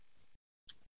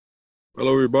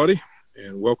Hello, everybody,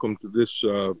 and welcome to this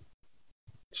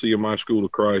CMI School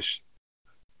of Christ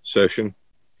session.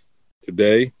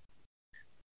 Today,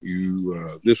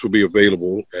 this will be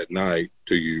available at night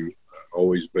to you,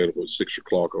 always available at 6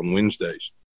 o'clock on Wednesdays.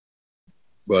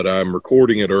 But I'm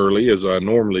recording it early, as I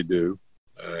normally do,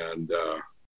 and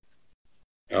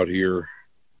out here,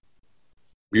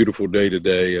 beautiful day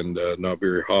today, and not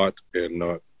very hot and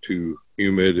not too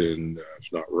humid, and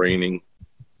it's not raining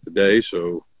today,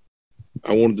 so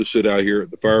I wanted to sit out here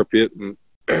at the fire pit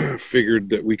and figured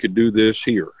that we could do this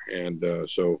here. And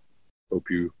so hope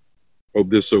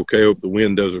this is okay. Hope the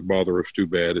wind doesn't bother us too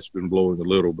bad. It's been blowing a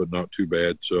little, but not too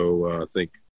bad. So I think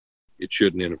it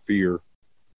shouldn't interfere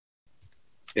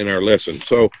in our lesson.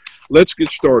 So let's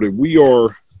get started. We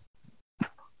are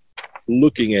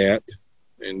looking at,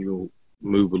 and you'll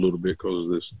move a little bit because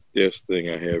of this desk thing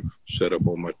I have set up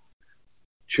on my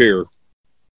chair.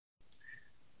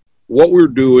 What we're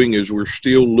doing is we're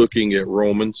still looking at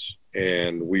Romans,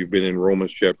 and we've been in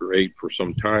Romans chapter 8 for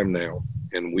some time now,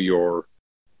 and we are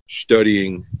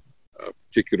studying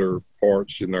particular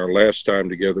parts. In our last time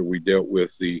together, we dealt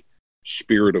with the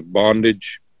spirit of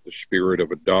bondage, the spirit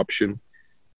of adoption,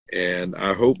 and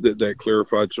I hope that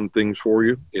clarified some things for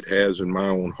you. It has in my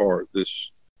own heart,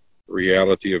 this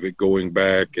reality of it going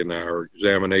back in our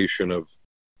examination of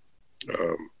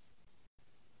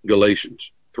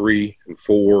Galatians 3 and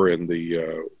 4 and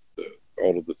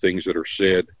all of the things that are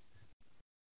said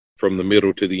from the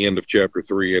middle to the end of chapter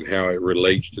 3 and how it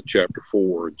relates to chapter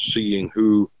 4, and seeing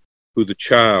who the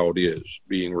child is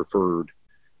being referred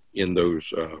in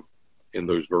those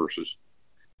verses.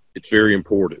 It's very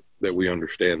important that we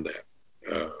understand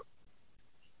that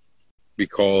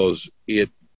because it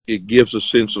gives a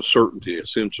sense of certainty, a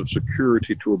sense of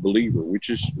security to a believer, which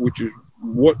is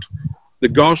what the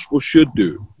gospel should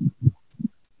do.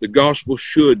 The gospel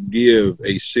should give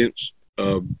a sense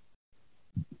of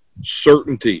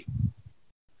certainty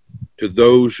to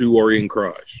those who are in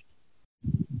Christ.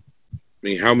 I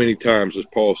mean, how many times does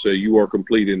Paul say, you are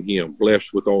complete in him,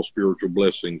 blessed with all spiritual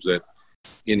blessings, that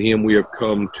in him we have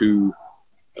come to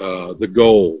the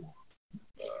goal.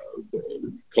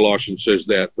 Colossians says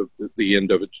that, but at the end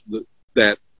of it,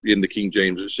 that in the King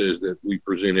James, it says that we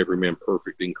present every man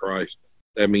perfect in Christ.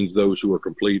 That means those who are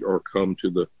complete are come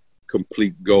to the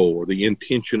complete goal, or the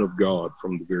intention of God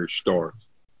from the very start.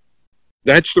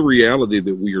 That's the reality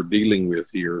that we are dealing with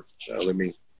here. Let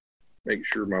me make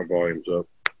sure my volume's up.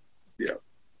 Yeah.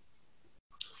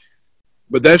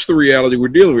 But that's the reality we're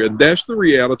dealing with. And that's the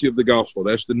reality of the gospel.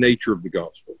 That's the nature of the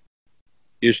gospel,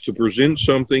 is to present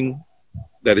something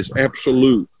that is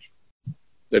absolute,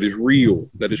 that is real,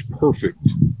 that is perfect,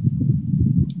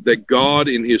 that God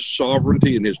in his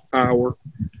sovereignty and his power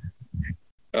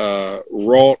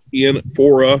wrought in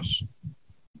for us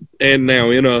and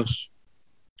now in us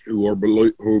who are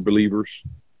believers,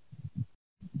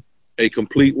 a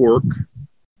complete work,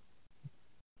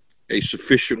 a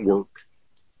sufficient work,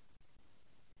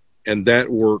 and that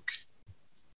work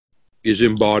is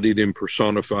embodied and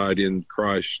personified in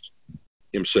Christ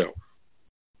himself,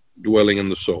 dwelling in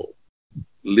the soul,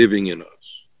 living in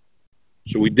us.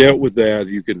 So we dealt with that.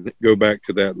 You can go back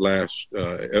to that last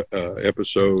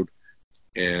episode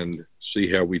and see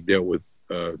how we dealt with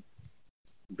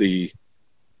the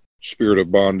spirit of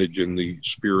bondage and the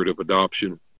spirit of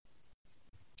adoption.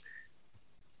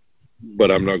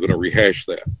 But I'm not going to rehash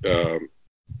that.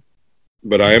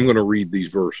 But I am going to read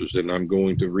these verses, and I'm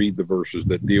going to read the verses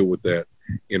that deal with that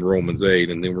in Romans 8,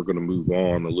 and then we're going to move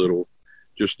on a little.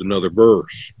 Just another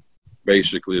verse,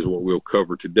 basically, is what we'll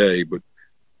cover today. But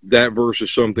that verse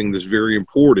is something that's very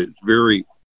important. It's very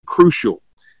crucial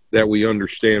that we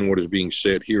understand what is being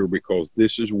said here, because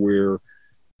this is where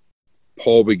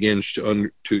Paul begins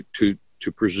to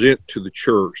present to the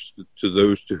church, to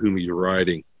those to whom he's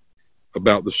writing,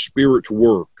 about the Spirit's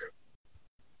work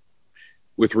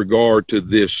with regard to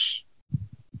this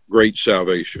great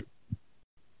salvation,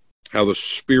 how the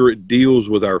Spirit deals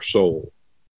with our soul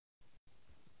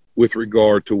with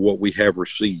regard to what we have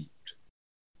received.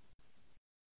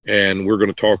 And we're going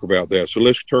to talk about that. So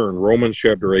let's turn Romans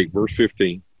chapter 8, verse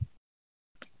 15.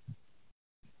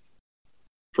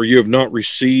 For you have not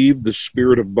received the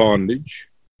spirit of bondage,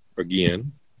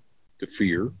 again, to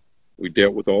fear. We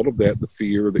dealt with all of that, the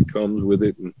fear that comes with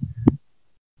it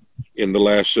in the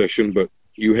last session, but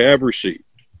you have received.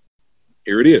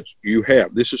 Here it is. You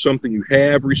have. This is something you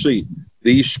have received.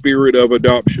 The spirit of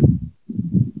adoption,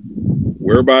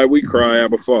 whereby we cry,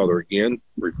 Abba, Father. Again,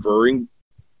 referring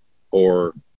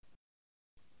or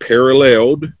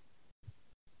paralleled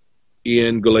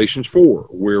in Galatians 4,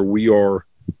 where we are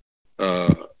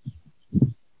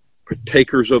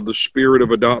partakers of the spirit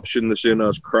of adoption that's in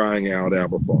us, crying out,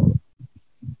 Abba, Father.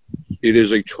 It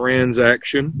is a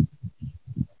transaction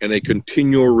and a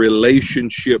continual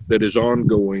relationship that is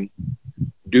ongoing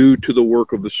due to the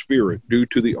work of the Spirit, due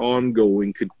to the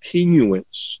ongoing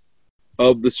continuance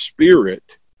of the Spirit.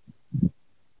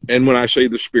 And when I say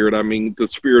the Spirit, I mean the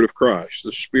Spirit of Christ,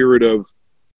 the Spirit of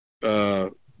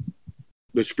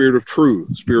truth,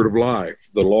 the Spirit of life,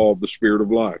 the law of the Spirit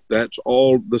of life. That's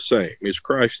all the same. It's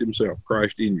Christ himself,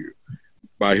 Christ in you,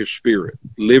 by his Spirit,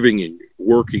 living in you,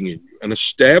 working in you, and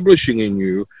establishing in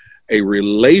you a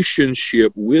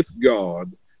relationship with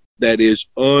God that is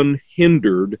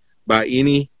unhindered by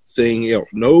anything else.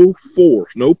 No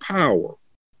force, no power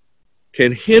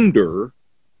can hinder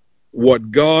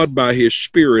what God by his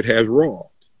Spirit has wrought.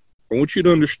 I want you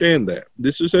to understand that.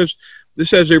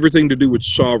 This has everything to do with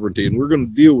sovereignty, and we're going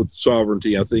to deal with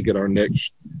sovereignty, I think, in our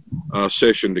next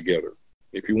session together.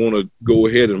 If you want to go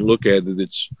ahead and look at it,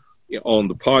 it's on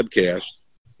the podcast,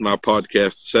 my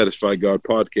podcast, the Satisfied God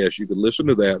podcast. You can listen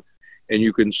to that, and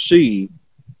you can see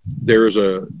there's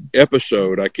a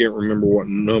episode, I can't remember what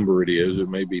number it is, it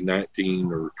may be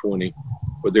 19 or 20,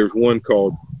 but there's one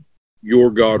called Your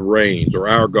God Reigns, or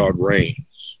Our God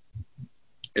Reigns,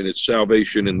 and it's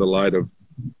salvation in the light of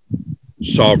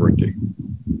sovereignty.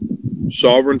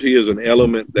 Sovereignty is an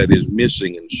element that is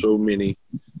missing in so many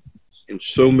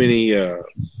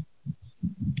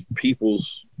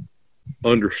people's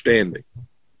understanding.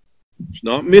 It's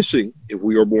not missing if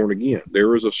we are born again.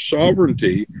 There is a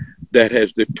sovereignty that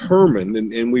has determined,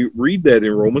 and we read that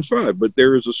in Romans 5, but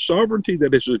there is a sovereignty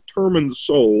that has determined the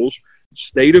soul's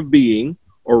state of being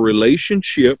or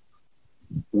relationship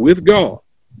with God.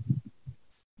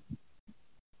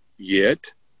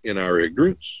 Yet, in our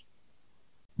ignorance,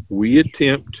 we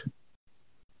attempt,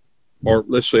 or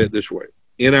let's say it this way,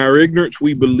 in our ignorance,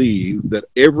 we believe that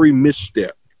every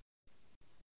misstep,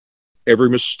 every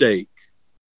mistake,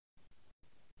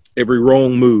 every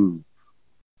wrong move,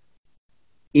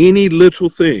 any little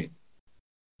thing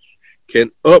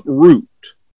can uproot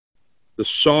the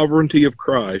sovereignty of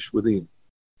Christ within.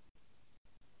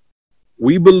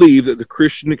 We believe that the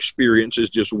Christian experience is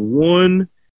just one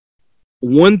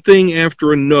thing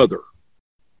after another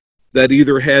that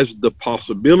either has the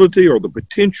possibility or the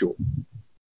potential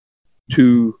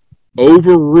to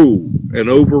overrule and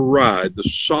override the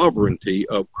sovereignty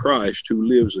of Christ who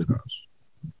lives in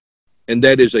us. And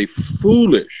that is a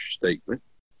foolish statement.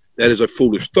 That is a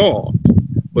foolish thought,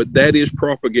 but that is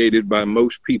propagated by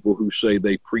most people who say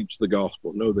they preach the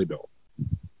gospel. No, they don't.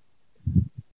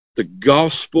 The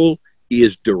gospel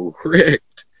is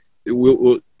direct.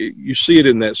 You see it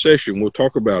in that session. We'll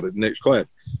talk about it next class.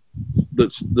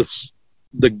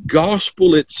 The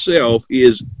gospel itself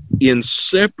is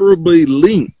inseparably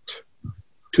linked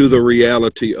to the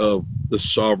reality of the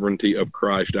sovereignty of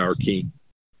Christ our King,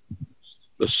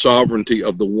 the sovereignty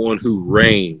of the one who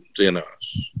reigns in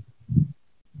us.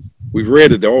 We've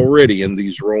read it already in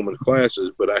these Roman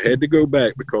classes, but I had to go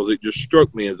back because it just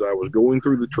struck me as I was going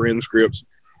through the transcripts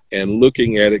and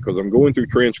looking at it, because I'm going through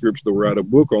transcripts to write a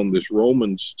book on this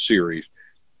Romans series.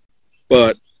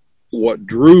 But what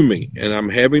drew me, and I'm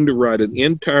having to write an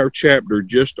entire chapter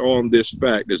just on this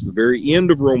fact, is the very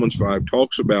end of Romans 5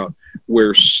 talks about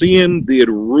where sin did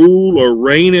rule or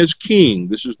reign as king.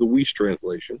 This is the Weiss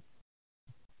translation.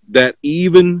 That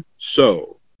even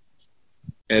so,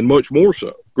 and much more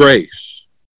so, grace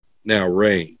now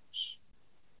reigns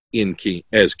in king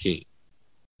as king,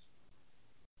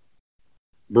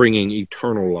 bringing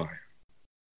eternal life.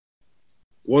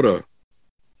 What a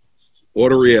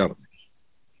reality.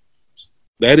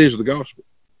 That is the gospel.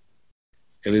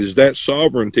 And it is that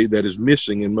sovereignty that is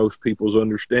missing in most people's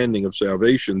understanding of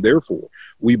salvation. Therefore,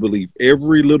 we believe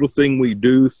every little thing we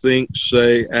do, think,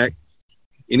 say, act,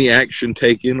 any action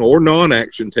taken or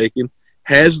non-action taken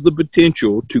has the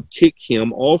potential to kick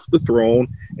him off the throne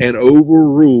and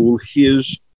overrule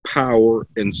his power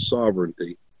and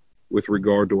sovereignty with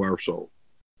regard to our soul.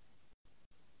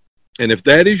 And if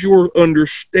that is your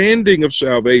understanding of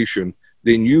salvation,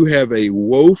 then you have a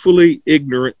woefully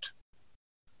ignorant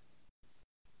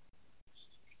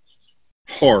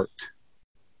heart.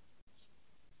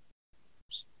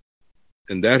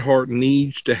 And that heart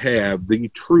needs to have the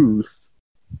truth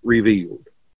revealed,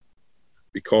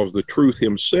 because the truth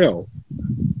himself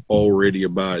already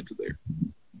abides there.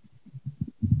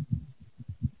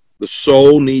 The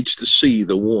soul needs to see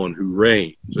the one who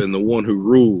reigns and the one who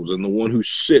rules and the one who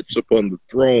sits upon the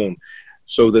throne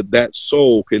so that that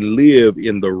soul can live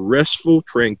in the restful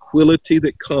tranquility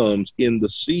that comes in the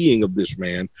seeing of this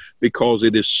man, because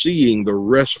it is seeing the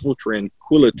restful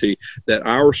tranquility that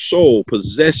our soul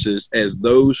possesses as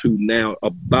those who now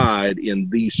abide in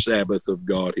the Sabbath of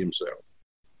God himself.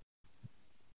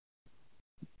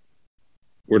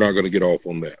 We're not going to get off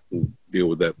on that. We'll deal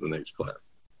with that in the next class.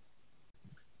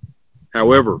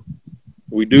 However,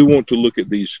 we do want to look at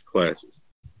these classes,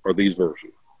 or these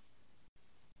verses.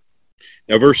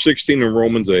 Now, verse 16 in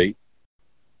Romans 8,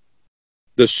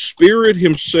 the Spirit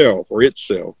himself, or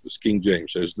itself, as King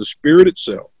James says, the Spirit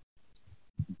itself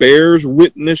bears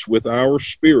witness with our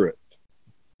spirit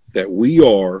that we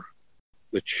are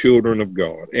the children of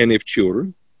God. And if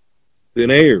children,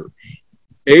 then heirs,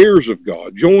 heirs of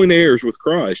God, joint heirs with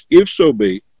Christ, if so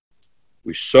be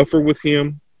we suffer with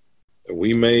him, that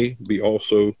we may be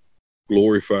also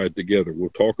glorified together. We'll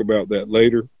talk about that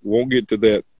later. We won't get to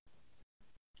that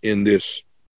in this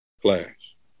class.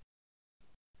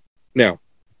 Now,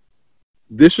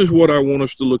 this is what I want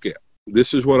us to look at.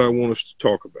 This is what I want us to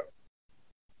talk about.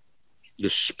 The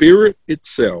Spirit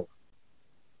itself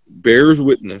bears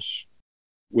witness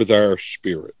with our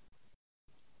spirit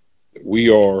that we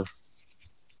are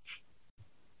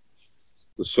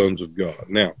the sons of God.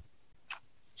 Now,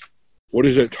 what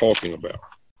is that talking about?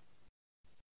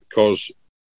 Because,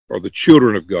 or the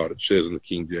children of God, it says in the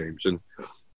King James. And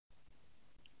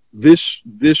this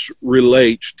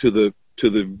relates to the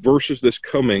verses that's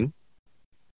coming,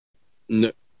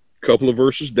 a couple of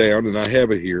verses down, and I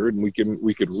have it here, and we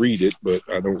could read it, but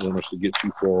I don't want us to get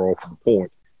too far off the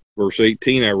point. Verse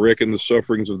 18, I reckon the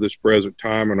sufferings of this present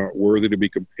time are not worthy to be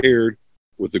compared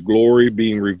with the glory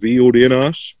being revealed in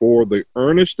us, for the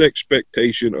earnest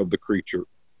expectation of the creature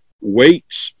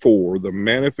waits for the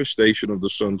manifestation of the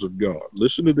sons of God.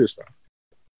 Listen to this now.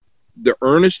 The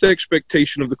earnest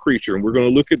expectation of the creature, and we're going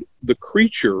to look at the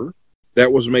creature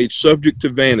that was made subject to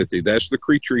vanity. That's the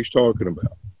creature he's talking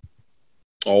about.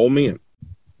 All men,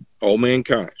 all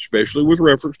mankind, especially with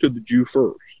reference to the Jew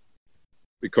first,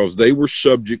 because they were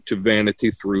subject to vanity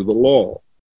through the law,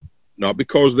 not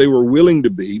because they were willing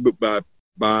to be, but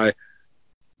by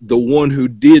the one who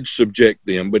did subject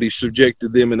them, but he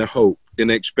subjected them in a hope, in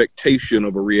expectation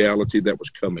of a reality that was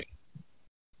coming.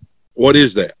 What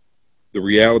is that? The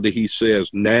reality he says,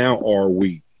 now are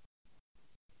we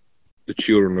the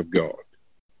children of God.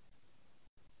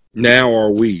 Now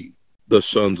are we the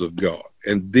sons of God.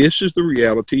 And this is the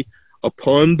reality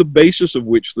upon the basis of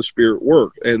which the Spirit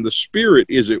works. And the Spirit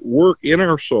is at work in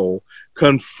our soul,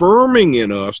 confirming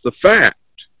in us the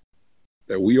fact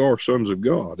that we are sons of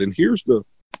God. And here's a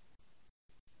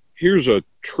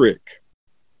trick.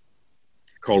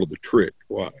 I call it the trick.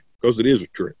 Why? Because it is a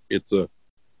trick. It's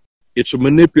a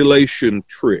manipulation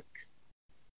trick.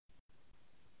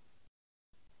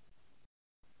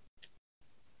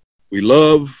 We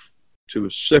love to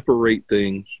separate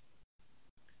things,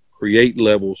 create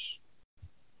levels.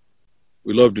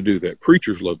 We love to do that.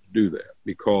 Preachers love to do that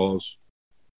because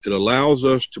it allows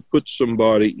us to put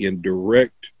somebody in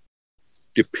direct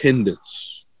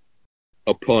dependence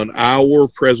upon our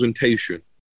presentation,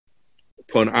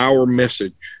 upon our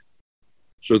message,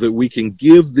 so that we can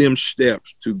give them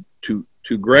steps to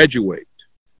graduate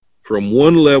from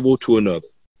one level to another.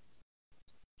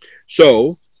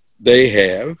 So they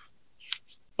have,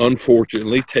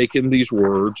 unfortunately, taken these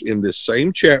words in this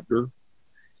same chapter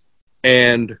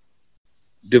and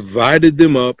divided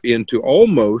them up into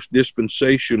almost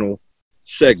dispensational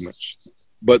segments.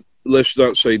 But let's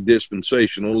not say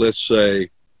dispensational, let's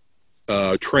say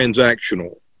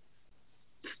transactional.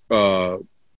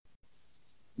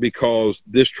 Because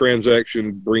this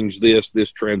transaction brings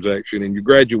this transaction, and you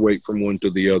graduate from one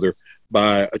to the other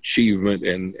by achievement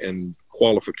and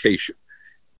qualification.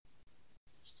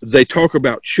 They talk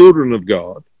about children of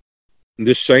God in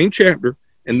this same chapter,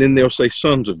 and then they'll say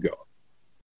sons of God.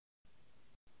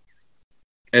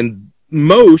 And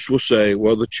most will say,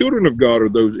 well, the children of God are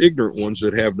those ignorant ones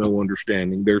that have no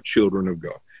understanding. They're children of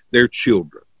God. They're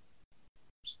children.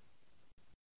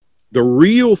 The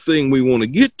real thing we want to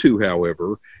get to,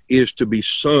 however, is to be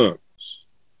sons.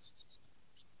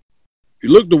 If you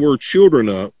look the word children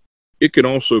up, it can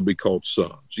also be called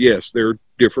sons. Yes, there are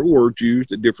different words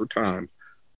used at different times,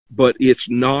 but it's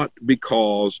not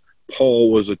because Paul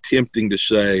was attempting to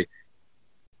say,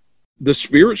 the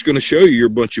Spirit's going to show you you're a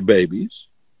bunch of babies,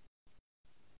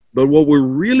 but what we're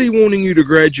really wanting you to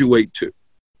graduate to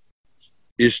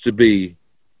is to be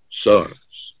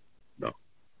sons.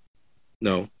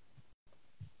 No.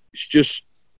 It's just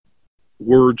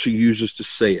words he uses to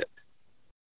say it.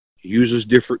 He uses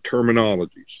different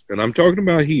terminologies. And I'm talking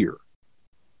about here.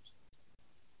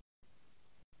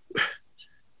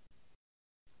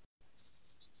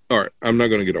 All right, I'm not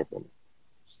going to get off on it.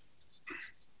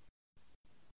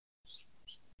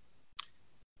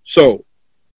 So,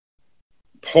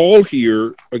 Paul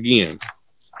here, again,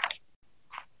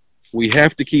 we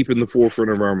have to keep in the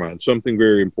forefront of our mind something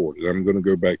very important. I'm going to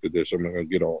go back to this. I'm not going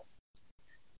to get off.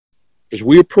 As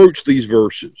we approach these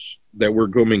verses that we're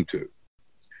coming to,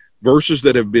 verses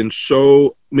that have been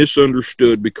so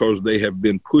misunderstood because they have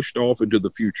been pushed off into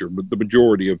the future, but the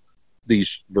majority of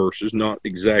these verses, not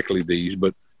exactly these,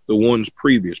 but the ones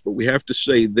previous, but we have to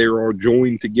say they are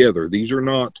joined together. These are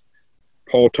not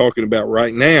Paul talking about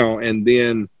right now and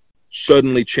then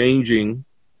suddenly changing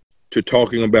to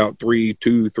talking about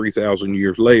 3,000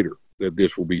 years later that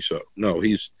this will be so. No,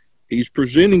 he's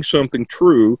presenting something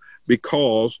true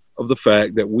because of the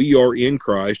fact that we are in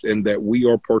Christ and that we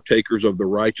are partakers of the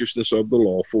righteousness of the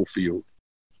law fulfilled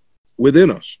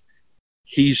within us.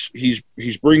 He's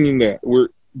bringing that.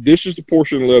 This is the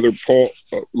portion of the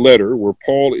letter where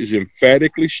Paul is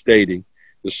emphatically stating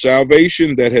the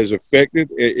salvation that has effected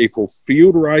a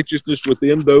fulfilled righteousness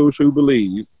within those who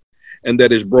believe, and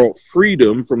that has brought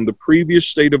freedom from the previous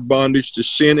state of bondage to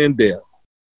sin and death.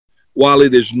 While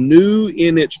it is new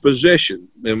in its possession,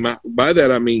 and by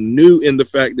that I mean new in the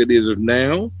fact that it is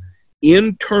now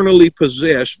internally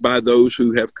possessed by those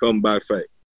who have come by faith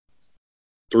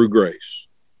through grace.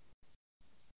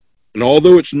 And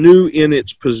although it's new in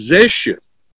its possession,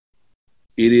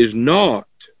 it is not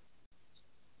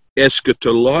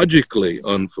eschatologically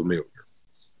unfamiliar,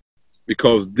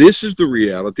 because this is the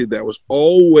reality that was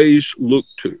always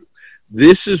looked to.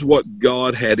 This is what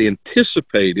God had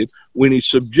anticipated when he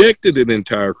subjected an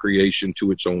entire creation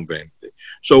to its own vanity.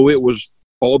 So it was,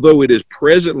 although it is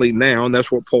presently now, and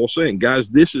that's what Paul's saying, guys,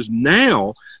 this is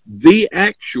now the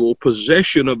actual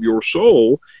possession of your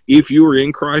soul if you are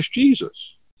in Christ Jesus.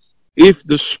 If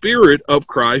the Spirit of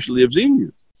Christ lives in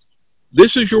you.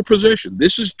 This is your possession.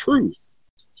 This is truth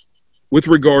with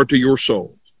regard to your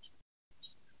soul.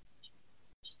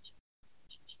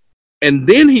 And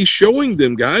then he's showing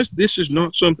them, guys, this is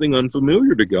not something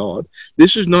unfamiliar to God.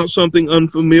 This is not something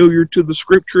unfamiliar to the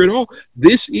Scripture at all.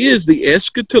 This is the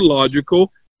eschatological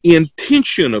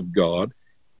intention of God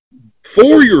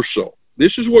for your soul.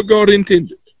 This is what God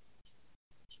intended.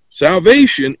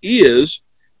 Salvation is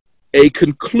a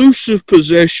conclusive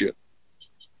possession,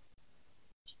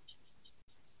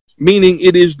 meaning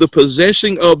it is the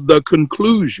possessing of the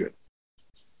conclusion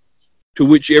to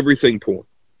which everything points.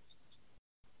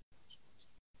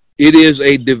 It is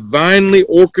a divinely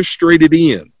orchestrated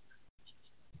end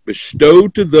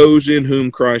bestowed to those in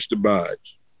whom Christ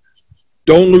abides.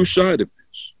 Don't lose sight of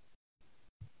this.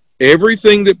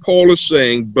 Everything that Paul is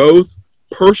saying, both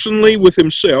personally with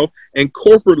himself and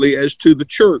corporately as to the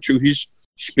church who he's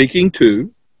speaking to,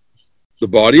 the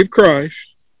body of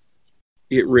Christ,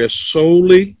 it rests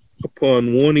solely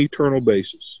upon one eternal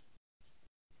basis.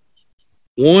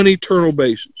 One eternal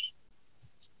basis.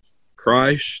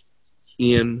 Christ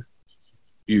in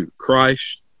you.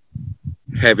 Christ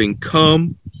having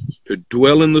come to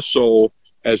dwell in the soul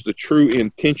as the true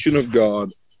intention of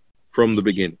God from the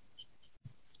beginning.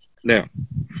 Now,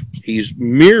 he's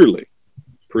merely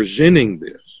presenting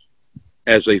this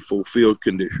as a fulfilled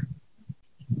condition.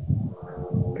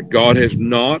 God has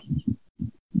not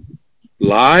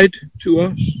lied to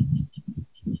us,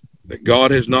 that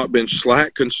God has not been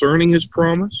slack concerning his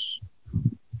promise,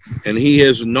 and he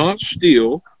has not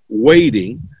still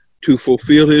waiting to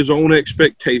fulfill his own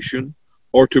expectation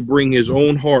or to bring his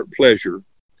own heart pleasure,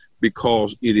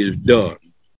 because it is done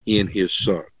in his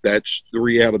Son. That's the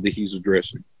reality he's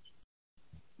addressing.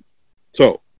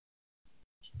 So,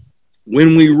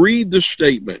 when we read the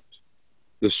statement,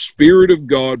 the Spirit of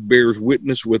God bears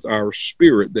witness with our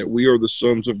spirit that we are the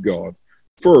sons of God,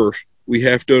 first, we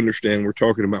have to understand we're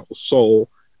talking about the soul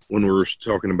when we're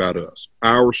talking about us.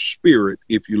 Our spirit,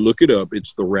 if you look it up,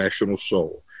 it's the rational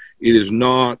soul. It is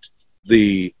not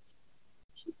the,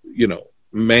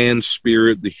 man's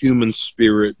spirit, the human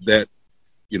spirit,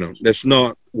 that's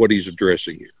not what he's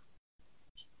addressing here.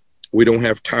 We don't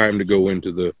have time to go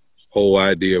into the whole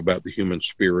idea about the human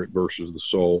spirit versus the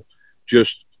soul.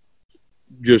 Just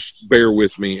bear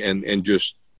with me and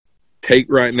just take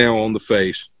right now on the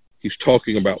face, he's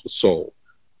talking about the soul.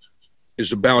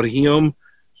 It's about him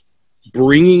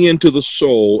bringing into the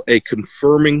soul a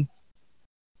confirmation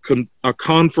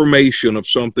of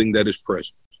something that is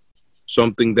present,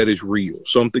 something that is real,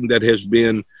 something that has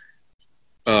been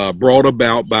brought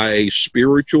about by a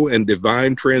spiritual and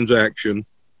divine transaction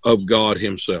of God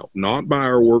himself, not by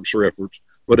our works or efforts,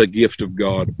 but a gift of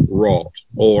God wrought,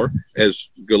 or, as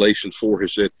Galatians 4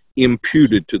 has said,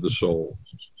 imputed to the soul,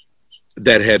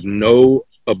 that had no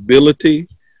ability,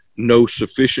 no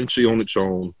sufficiency on its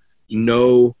own,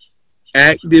 no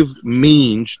active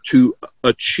means to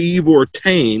achieve or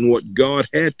attain what God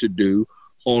had to do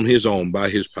on his own by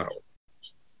his power.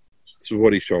 This is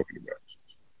what he's talking about.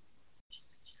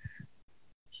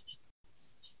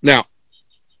 Now,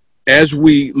 as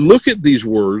we look at these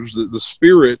words, the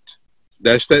Spirit,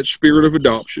 that's that Spirit of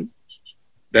adoption.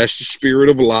 That's the Spirit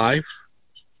of life.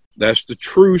 That's the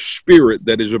true Spirit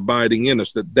that is abiding in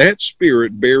us. That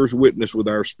Spirit bears witness with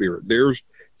our spirit.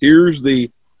 Here's the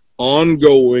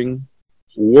ongoing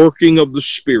working of the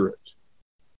Spirit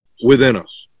within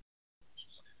us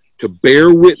to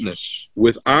bear witness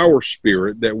with our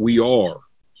spirit that we are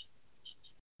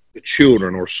the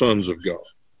children or sons of God.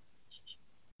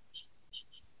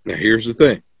 Now, here's the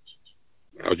thing.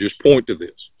 I'll just point to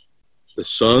this. The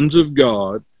sons of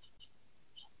God,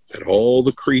 that all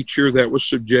the creature that was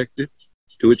subjected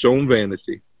to its own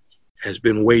vanity, has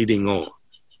been waiting on.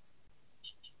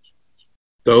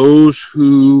 Those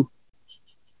who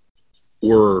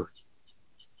were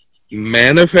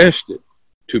manifested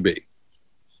to be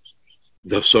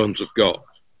the sons of God.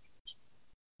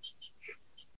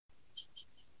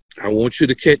 I want you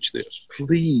to catch this.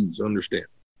 Please understand.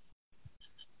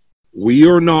 We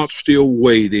are not still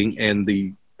waiting, and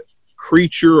the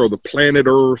creature or the planet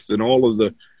Earth and all of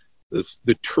the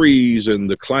trees and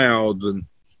the clouds, and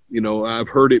I've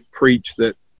heard it preached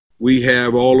that we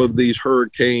have all of these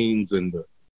hurricanes and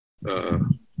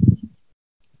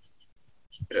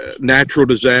natural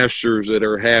disasters that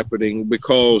are happening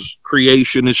because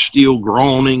creation is still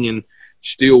groaning and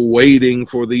still waiting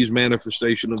for these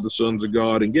manifestations of the sons of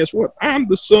God. And guess what? I'm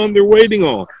the son they're waiting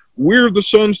on. We're the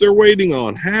sons they're waiting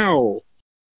on. How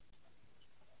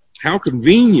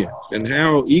convenient and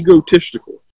how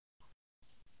egotistical.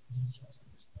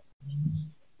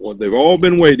 What they've all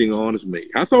been waiting on is me.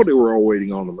 I thought they were all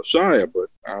waiting on the Messiah, but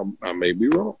I may be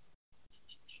wrong.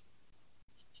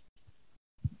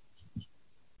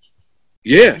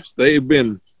 Yes, they've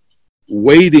been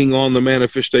waiting on the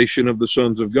manifestation of the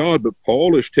sons of God, but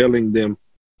Paul is telling them,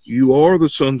 you are the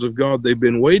sons of God they've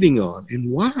been waiting on.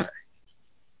 And why?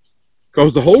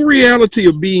 Because the whole reality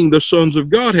of being the sons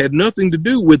of God had nothing to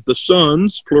do with the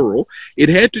sons, plural. It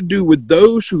had to do with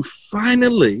those who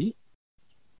finally,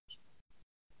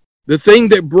 the thing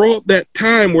that brought that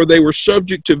time where they were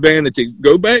subject to vanity.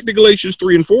 Go back to Galatians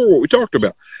 3 and 4, what we talked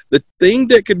about. The thing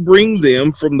that could bring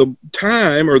them from the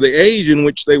time or the age in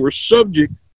which they were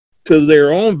subject to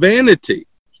their own vanity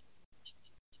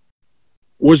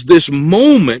was this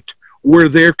moment where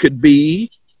there could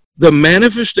be the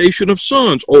manifestation of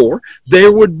sons, or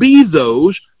there would be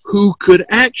those who could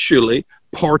actually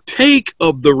partake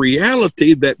of the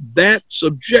reality that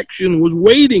subjection was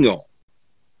waiting on,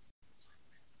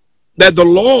 that the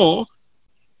law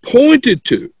pointed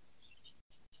to,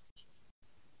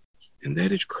 and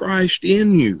that is Christ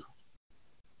in you.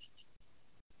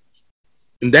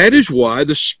 And that is why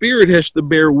the Spirit has to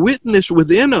bear witness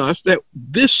within us that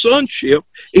this sonship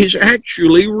is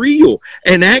actually real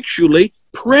and actually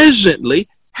presently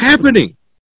happening.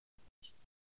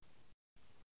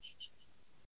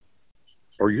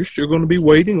 Or you're still going to be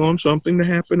waiting on something to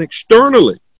happen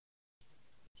externally.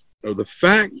 So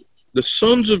the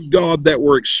sons of God that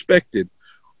were expected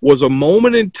was a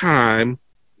moment in time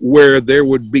where there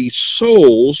would be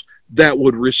souls that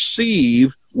would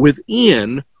receive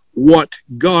within what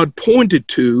God pointed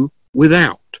to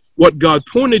without. What God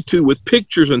pointed to with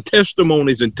pictures and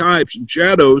testimonies and types and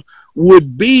shadows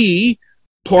would be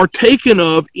partaken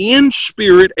of in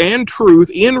spirit and truth,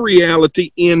 in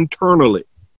reality, internally.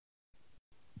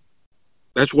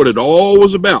 That's what it all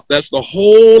was about. That's the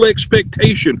whole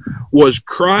expectation, was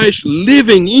Christ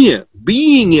living in,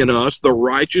 being in us, the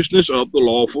righteousness of the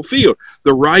law fulfilled.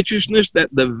 The righteousness that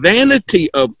the vanity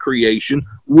of creation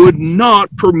would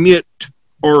not permit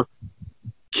or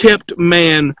kept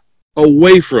man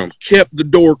away from, kept the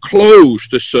door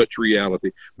closed to such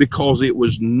reality, because it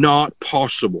was not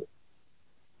possible.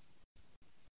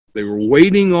 They were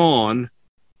waiting on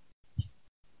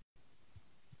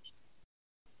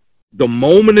the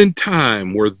moment in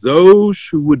time where those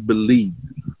who would believe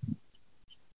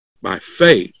by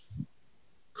faith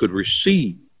could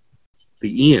receive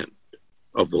the end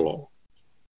of the law,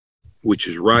 which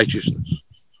is righteousness.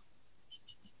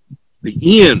 The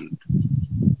end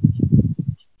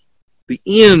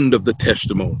of the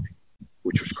testimony,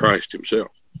 which was Christ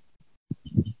himself.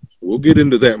 We'll get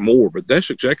into that more, but that's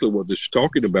exactly what this is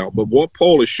talking about. But what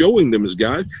Paul is showing them is,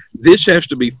 guys, this has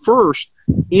to be first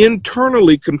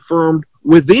internally confirmed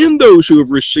within those who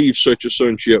have received such a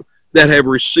sonship, that have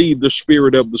received the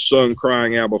Spirit of the Son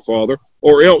crying, Abba, Father,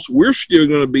 or else we're still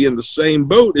going to be in the same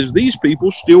boat as these people,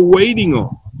 still waiting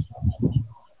on.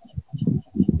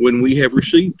 when we have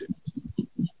received it.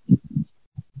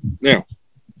 Now,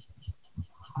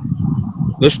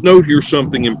 let's note here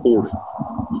something important.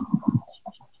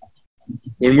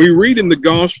 When we read in the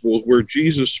Gospels where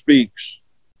Jesus speaks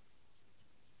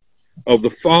of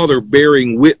the Father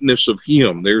bearing witness of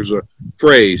him, there's a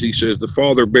phrase, he says, the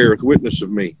Father beareth witness of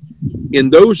me.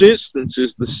 In those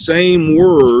instances, the same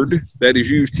word that is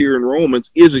used here in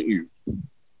Romans isn't used.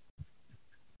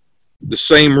 The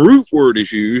same root word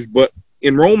is used, but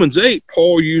in Romans 8,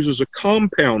 Paul uses a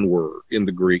compound word in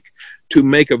the Greek to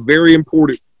make a very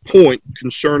important point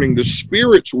concerning the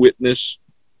Spirit's witness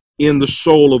in the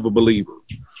soul of a believer.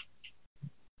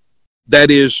 That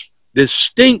is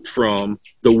distinct from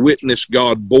the witness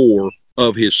God bore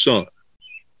of his Son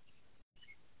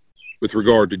with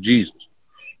regard to Jesus.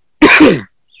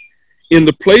 In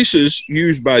the places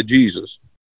used by Jesus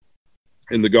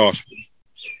in the Gospel,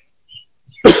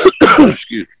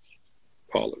 excuse me,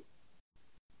 apologies.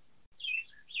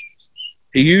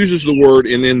 He uses the word,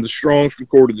 and in the Strong's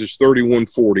Concordance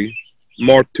 3140,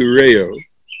 martyreo,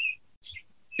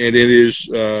 and it is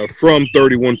from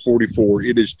 3144.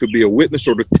 It is to be a witness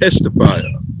or to testify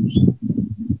of,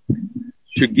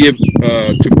 to give,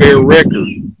 to bear record,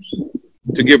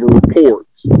 to give a report,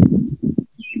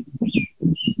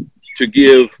 to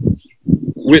give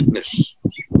witness.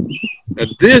 Now,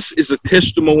 this is a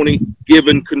testimony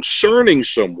given concerning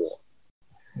someone.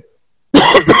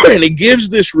 And he gives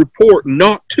this report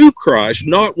not to Christ,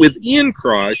 not within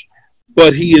Christ,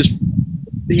 but he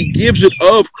gives it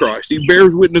of Christ. He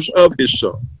bears witness of his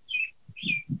Son.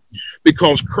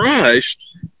 Because Christ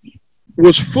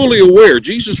was fully aware,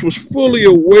 Jesus was fully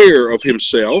aware of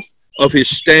himself, of his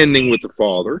standing with the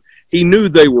Father. He knew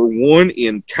they were one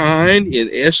in kind, in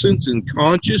essence, in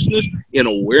consciousness, in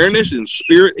awareness, in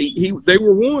spirit. They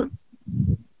were one.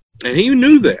 And he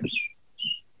knew that.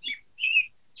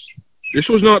 This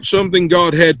was not something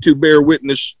God had to bear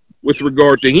witness with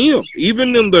regard to him.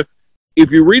 Even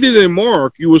if you read it in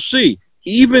Mark, you will see,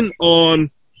 even on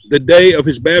the day of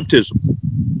his baptism,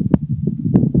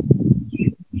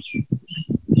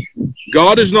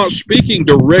 God is not speaking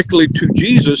directly to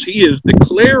Jesus. He is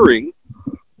declaring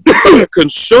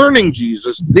concerning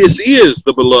Jesus, this is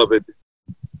the beloved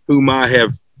whom I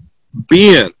have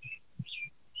been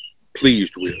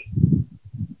pleased with.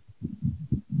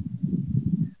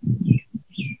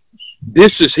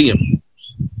 This is him.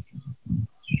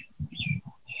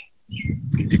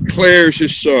 He declares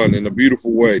his Son in a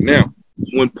beautiful way. Now,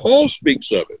 when Paul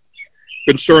speaks of it,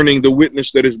 concerning the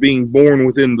witness that is being born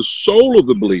within the soul of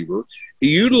the believer, he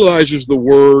utilizes the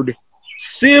word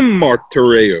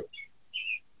symmartyreo,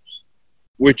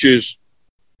 which is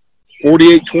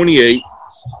 4828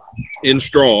 in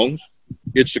Strong's.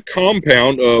 It's a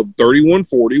compound of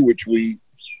 3140, which we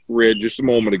read just a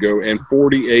moment ago, and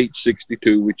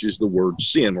 4862, which is the word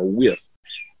sin or with.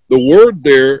 The word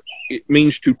there, it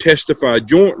means to testify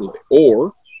jointly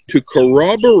or to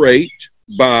corroborate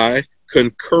by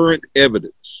concurrent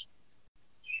evidence.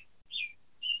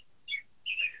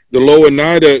 The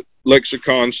Louw-Nida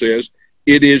lexicon says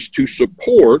it is to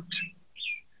support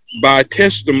by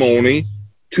testimony,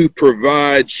 to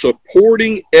provide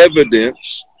supporting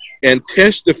evidence and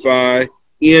testify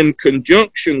in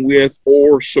conjunction with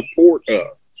or support of.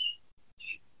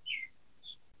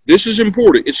 This is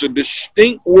important. It's a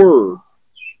distinct word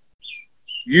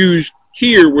used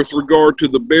here with regard to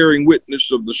the bearing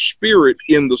witness of the Spirit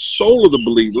in the soul of the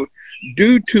believer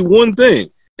due to one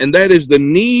thing, and that is the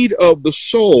need of the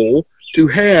soul to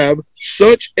have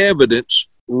such evidence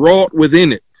wrought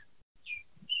within it.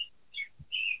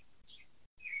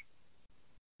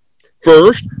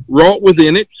 First, wrought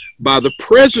within it by the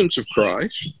presence of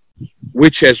Christ,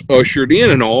 which has ushered in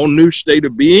an all-new state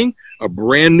of being, a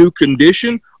brand new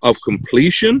condition of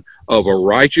completion, of a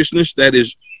righteousness that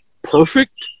is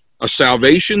perfect, a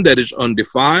salvation that is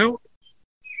undefiled.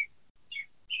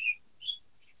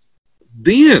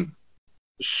 Then,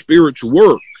 the Spirit's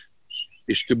work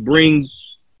is to bring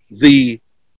the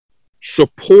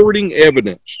supporting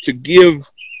evidence, to give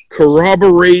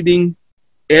corroborating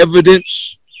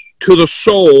evidence to the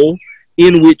soul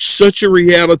in which such a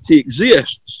reality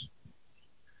exists,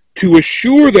 to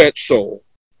assure that soul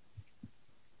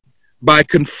by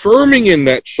confirming in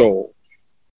that soul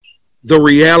the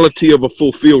reality of a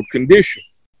fulfilled condition,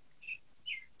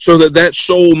 so that that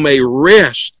soul may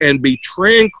rest and be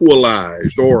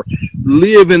tranquilized or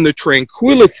live in the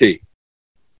tranquility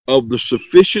of the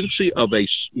sufficiency of a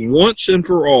once and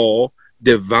for all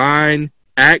divine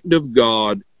act of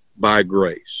God by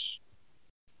grace.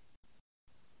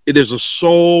 It is a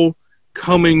soul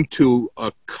coming to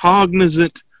a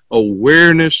cognizant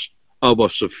awareness of a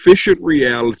sufficient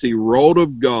reality wrought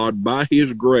of God by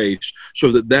his grace,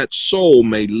 so that that soul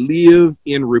may live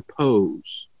in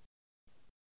repose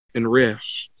and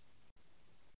rest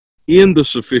in the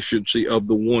sufficiency of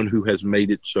the one who has made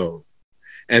it so,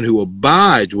 and who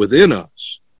abides within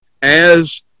us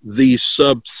as the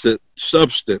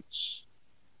substance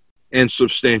and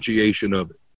substantiation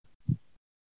of it.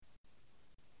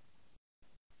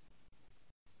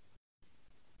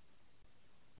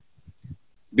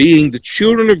 Being the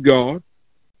children of God,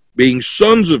 being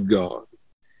sons of God,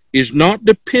 is not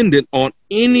dependent on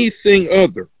anything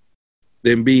other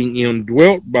than being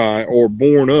indwelt by or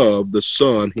born of the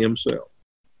Son himself.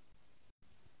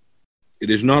 It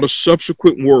is not a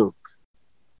subsequent work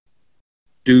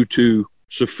due to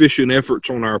sufficient efforts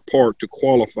on our part to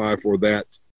qualify for that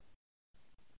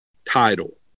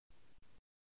title.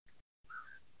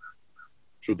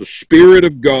 So the Spirit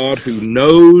of God, who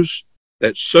knows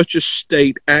that such a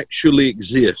state actually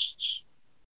exists,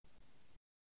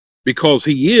 because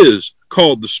he is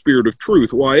called the Spirit of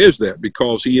truth. Why is that?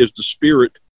 Because he is the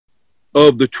Spirit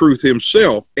of the truth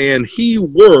himself, and he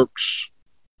works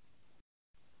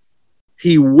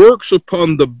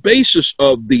upon the basis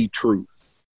of the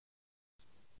truth.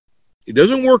 He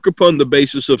doesn't work upon the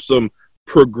basis of some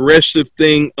progressive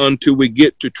thing until we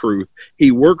get to truth.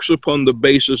 He works upon the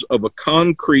basis of a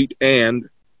concrete and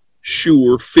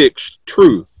sure, fixed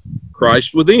truth,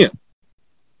 Christ within.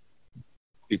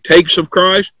 He takes of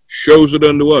Christ, shows it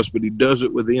unto us, but he does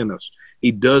it within us.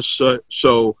 He does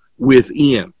so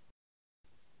within.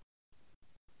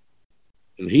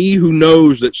 And he who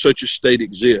knows that such a state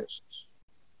exists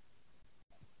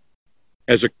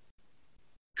as a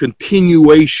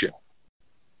continuation,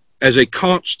 as a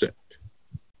constant,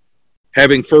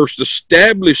 having first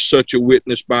established such a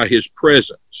witness by his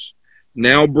presence,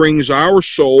 now brings our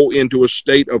soul into a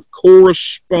state of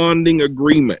corresponding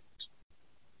agreement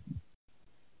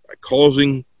by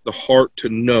causing the heart to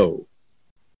know,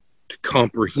 to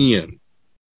comprehend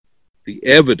the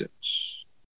evidence,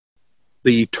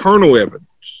 the eternal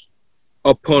evidence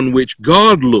upon which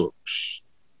God looks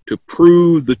to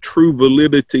prove the true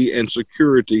validity and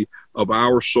security of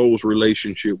our soul's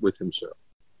relationship with himself.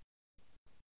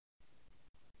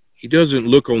 He doesn't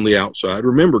look on the outside.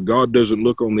 Remember, God doesn't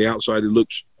look on the outside. He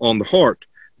looks on the heart.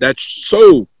 That's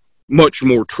so much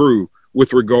more true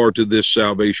with regard to this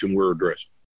salvation we're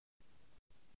addressing.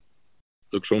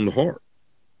 Looks on the heart.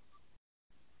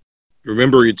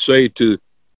 Remember, he'd say to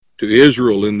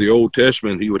Israel in the Old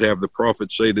Testament, he would have the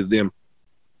prophet say to them,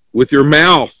 with your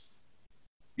mouth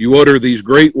you utter these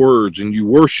great words and you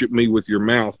worship me with your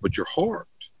mouth, but your heart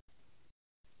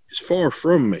is far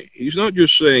from me. He's not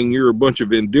just saying you're a bunch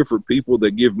of indifferent people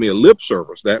that give me a lip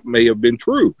service. That may have been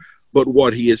true. But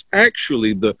what he is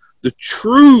actually, the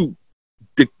true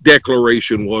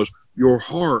declaration was, your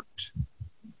heart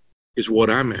is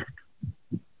what I'm after.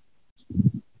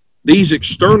 These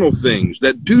external things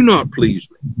that do not please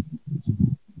me,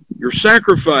 your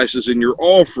sacrifices and your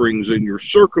offerings and your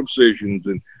circumcisions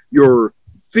and your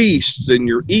feasts and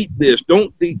your eat this,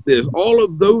 don't eat this, all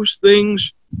of those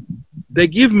things, they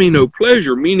give me no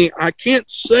pleasure, meaning I can't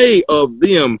say of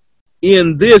them,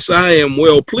 in this I am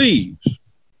well pleased.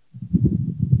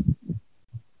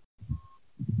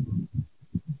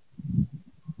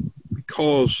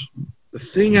 Because the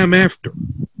thing I'm after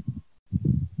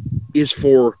is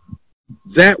for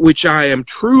that which I am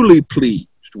truly pleased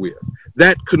with,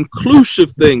 that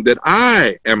conclusive thing that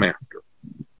I am after,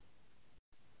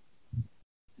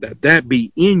 that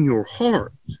be in your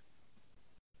heart,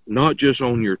 not just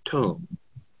on your tongue.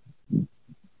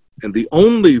 And the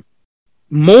only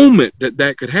moment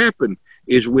that could happen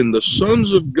is when the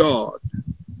sons of God,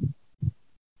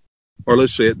 or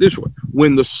let's say it this way,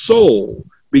 when the soul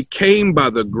became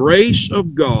by the grace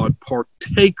of God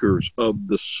partakers of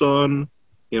the Son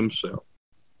himself,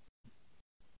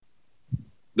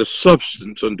 the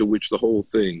substance unto which the whole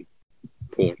thing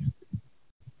pointed.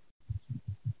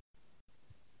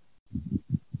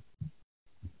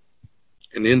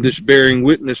 And in this bearing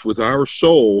witness with our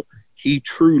soul, he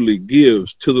truly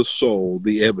gives to the soul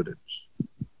the evidence.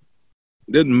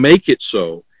 He doesn't make it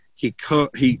so.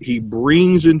 He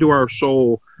brings into our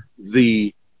soul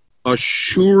the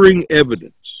assuring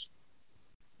evidence,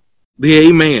 the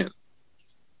amen.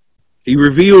 He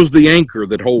reveals the anchor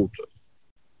that holds us.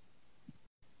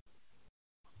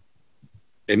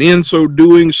 And in so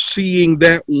doing, seeing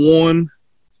that one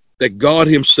that God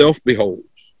himself beholds,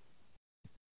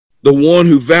 the one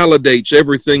who validates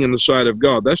everything in the sight of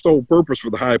God. That's the whole purpose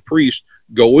for the high priest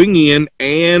going in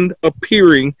and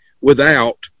appearing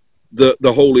without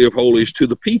the Holy of Holies to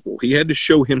the people. He had to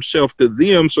show himself to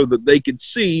them so that they could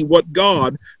see what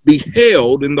God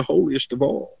beheld in the holiest of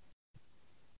all.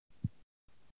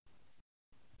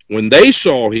 When they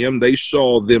saw him, they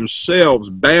saw themselves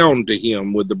bound to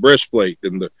him with the breastplate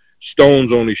and the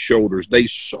stones on his shoulders. They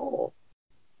saw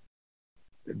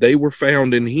that they were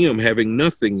found in him, having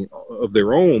nothing of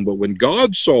their own. But when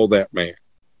God saw that man,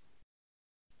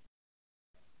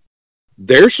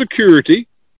 their security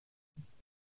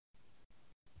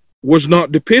was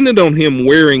not dependent on him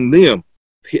wearing them.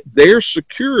 Their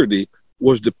security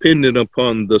was dependent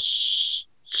upon the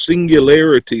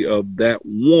singularity of that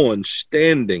one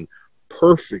standing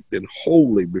perfect and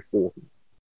holy before him.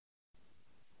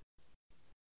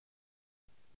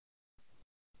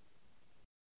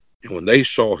 And when they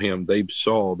saw him, they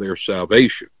saw their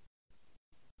salvation.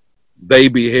 They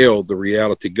beheld the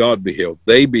reality God beheld.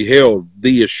 They beheld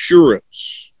the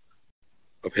assurance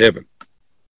of heaven.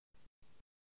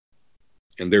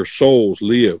 And their souls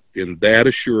lived in that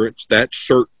assurance, that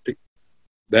certainty,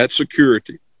 that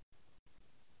security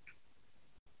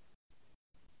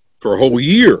for a whole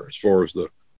year, as far as the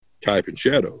type and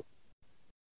shadow.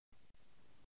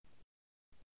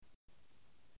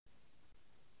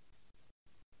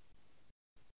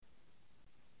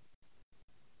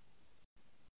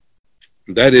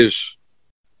 That is,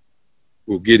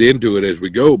 we'll get into it as we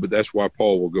go, but that's why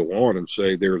Paul will go on and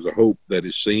say there's a hope that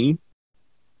is seen.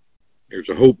 There's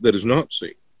a hope that is not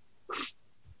seen.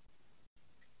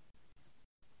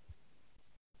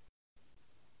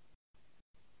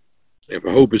 If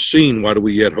a hope is seen, why do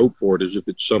we yet hope for it as if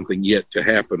it's something yet to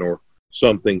happen or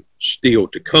something still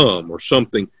to come or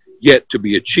something yet to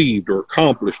be achieved or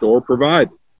accomplished or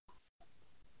provided?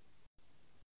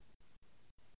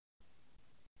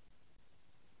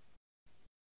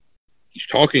 He's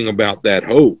talking about that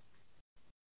hope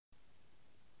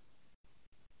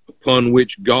upon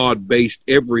which God based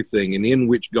everything and in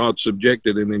which God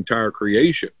subjected an entire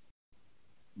creation,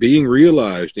 being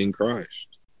realized in Christ,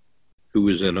 who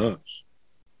is in us.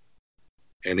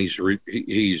 And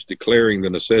he's declaring the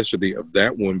necessity of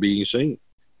that one being seen.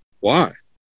 Why?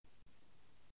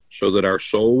 So that our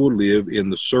soul will live in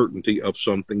the certainty of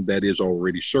something that is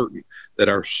already certain, that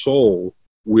our soul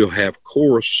will have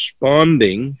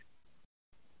corresponding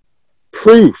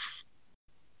proof,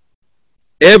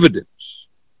 evidence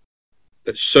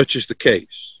that such is the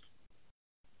case,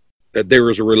 that there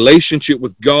is a relationship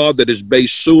with God that is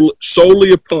based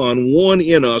solely upon one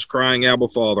in us crying, Abba,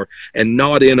 Father, and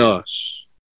not in us,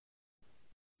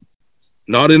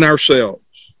 not in ourselves.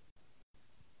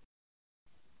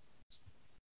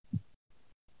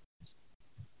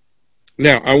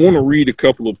 Now, I want to read a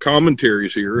couple of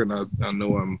commentaries here, and I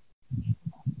know I'm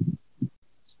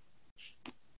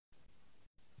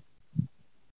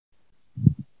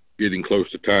getting close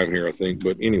to time here, I think,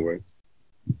 but anyway.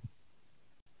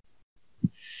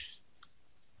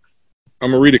 I'm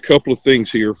going to read a couple of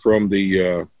things here from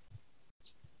the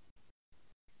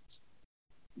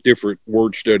different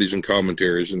word studies and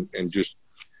commentaries and just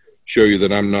show you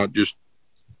that I'm not just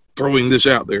throwing this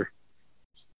out there.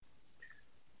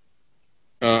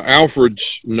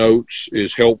 Alfred's notes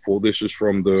is helpful. This is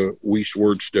from the Weiss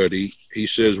word study. He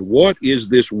says, what is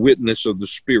this witness of the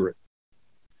Spirit?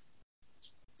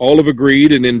 All have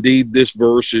agreed, and indeed this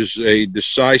verse is a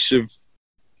decisive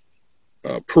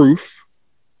proof.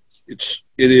 It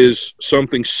is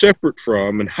something separate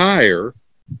from and higher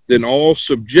than all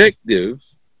subjective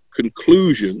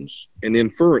conclusions and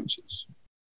inferences.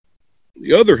 On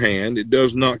the other hand, it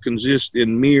does not consist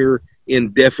in mere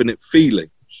indefinite feelings.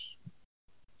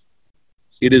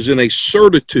 It is in a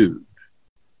certitude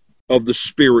of the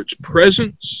Spirit's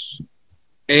presence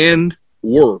and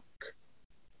work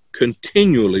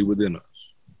continually within us.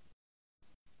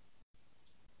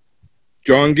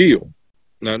 John Gill.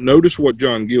 Now, notice what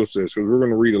John Gill says, because we're going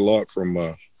to read a lot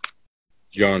from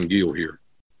John Gill here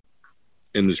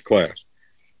in this class.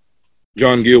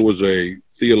 John Gill was a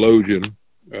theologian,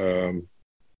 I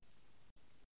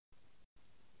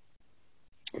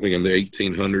think in the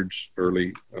 1800s,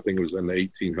 I think it was in the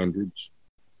 1800s,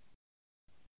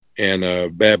 and a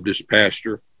Baptist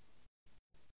pastor.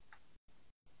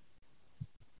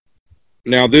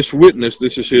 Now, this witness,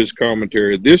 this is his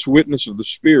commentary, this witness of the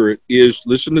Spirit is,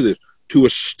 listen to this, to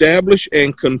establish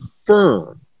and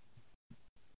confirm,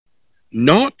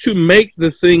 not to make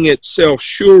the thing itself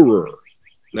surer.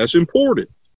 That's important.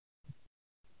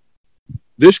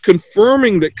 This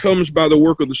confirming that comes by the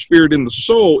work of the Spirit in the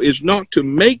soul is not to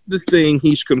make the thing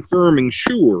he's confirming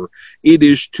sure. It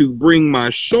is to bring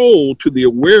my soul to the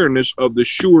awareness of the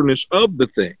sureness of the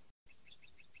thing.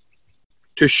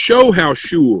 To show how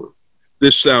sure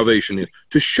this salvation is,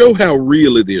 to show how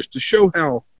real it is, to show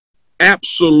how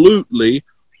absolutely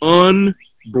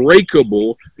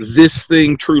unbreakable this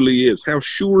thing truly is, how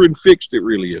sure and fixed it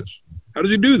really is. How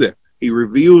does he do that? He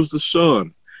reveals the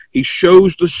Son. He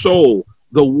shows the soul,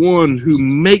 the one who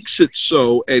makes it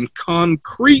so and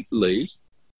concretely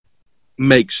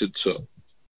makes it so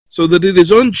that it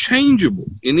is unchangeable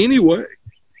in any way.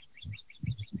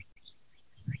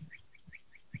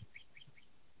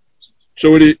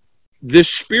 So this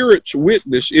Spirit's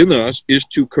witness in us is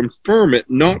to confirm it,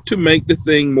 not to make the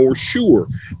thing more sure.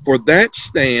 For that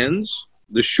stands,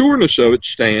 the sureness of it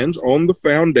stands on the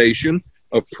foundation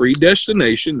of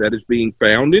predestination that is being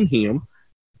found in him,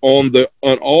 on the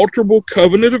unalterable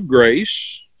covenant of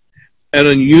grace, and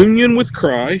a union with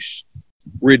Christ,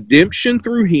 redemption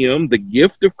through him, the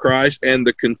gift of Christ, and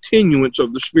the continuance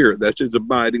of the Spirit. That's his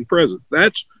abiding presence.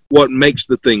 That's what makes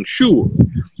the thing sure.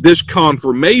 This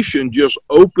confirmation just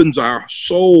opens our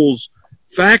soul's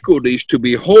faculties to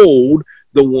behold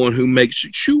the one who makes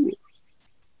it sure.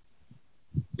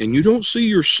 And you don't see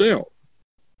yourself.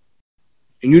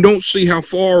 And you don't see how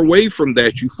far away from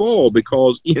that you fall,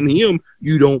 because in him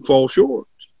you don't fall short.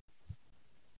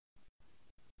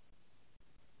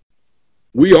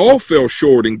 We all fell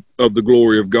short of the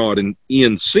glory of God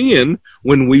in sin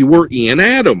when we were in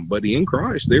Adam, but in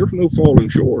Christ there's no falling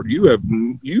short.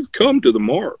 You've come to the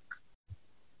mark.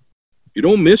 You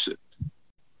don't miss it.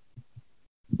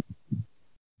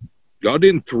 God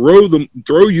didn't throw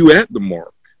you at the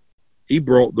mark. He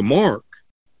brought the mark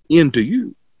into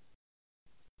you.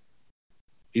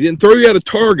 He didn't throw you at a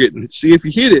target and see if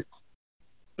you hit it.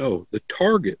 No, the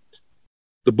target,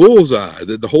 the bullseye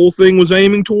that the whole thing was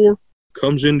aiming toward,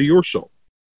 comes into your soul.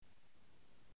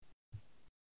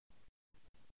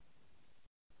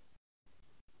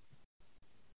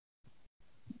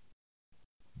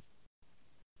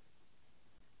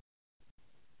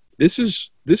 This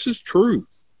is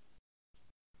truth.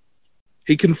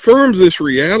 He confirms this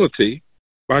reality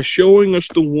by showing us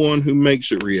the one who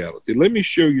makes it reality. Let me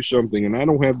show you something, and I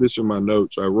don't have this in my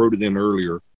notes. I wrote it in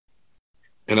earlier,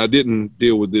 and I didn't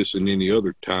deal with this in any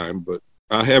other time, but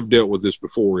I have dealt with this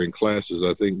before in classes.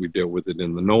 I think we dealt with it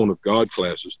in the Known of God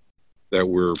classes that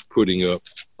we're putting up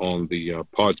on the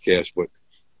podcast. But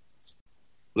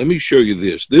let me show you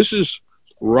this. This is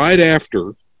right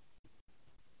after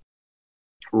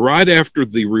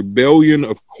the rebellion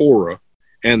of Korah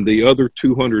and the other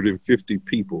 250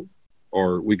 people,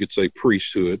 or we could say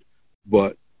priesthood,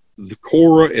 but the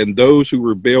Korah and those who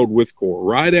rebelled with Korah,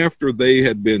 right after they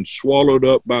had been swallowed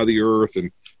up by the earth,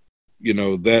 and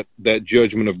that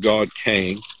judgment of God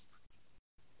came,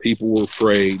 people were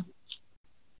afraid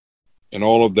and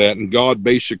all of that, and God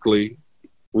basically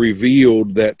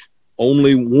revealed that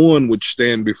only one would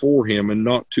stand before him, and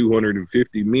not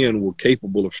 250 men were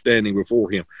capable of standing before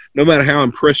him. No matter how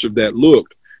impressive that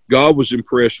looked, God was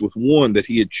impressed with one that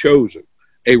he had chosen,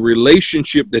 a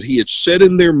relationship that he had set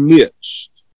in their midst.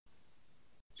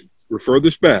 Refer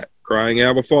this back, crying,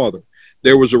 Abba, Father.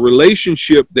 There was a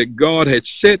relationship that God had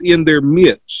set in their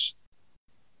midst,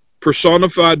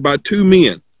 personified by two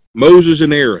men, Moses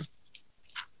and Aaron.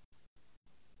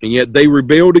 And yet they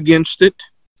rebelled against it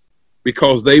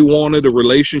because they wanted a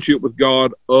relationship with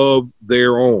God of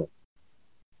their own.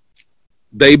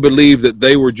 They believed that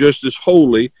they were just as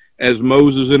holy as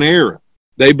Moses and Aaron.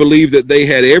 They believed that they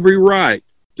had every right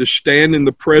to stand in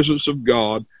the presence of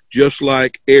God just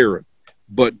like Aaron,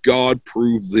 but God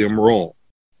proved them wrong.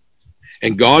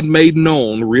 And God made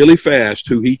known really fast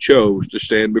who he chose to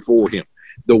stand before him,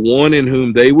 the one in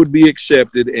whom they would be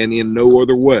accepted and in no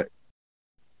other way.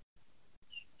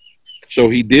 So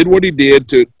he did what he did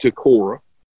to Korah.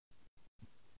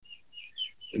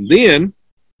 And then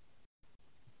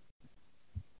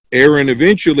Aaron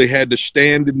eventually had to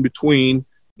stand in between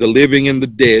the living and the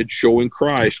dead, showing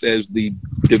Christ as the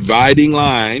dividing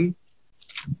line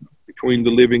between the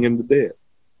living and the dead.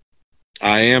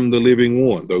 I am the living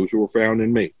one, those who are found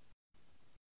in me.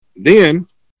 Then,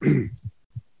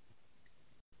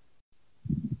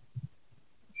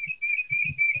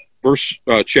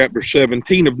 chapter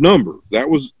 17 of Numbers.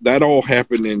 That all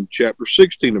happened in chapter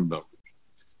 16 of Numbers.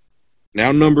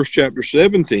 Now Numbers chapter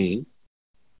 17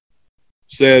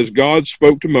 says, God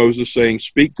spoke to Moses, saying,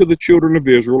 speak to the children of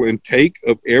Israel, and take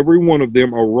of every one of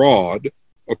them a rod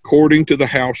according to the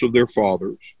house of their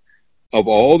fathers. Of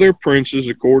all their princes,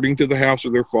 according to the house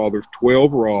of their fathers,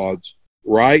 12 rods.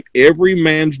 Write every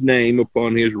man's name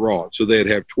upon his rod. So they'd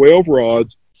have 12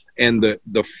 rods, and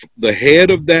the head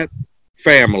of that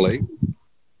family,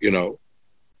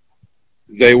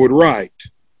 they would write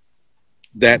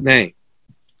that name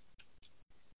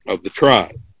of the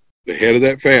tribe, the head of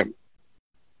that family.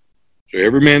 So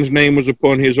every man's name was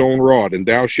upon his own rod, and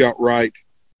thou shalt write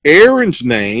Aaron's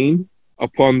name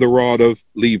upon the rod of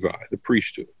Levi, the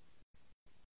priesthood.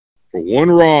 For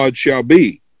one rod shall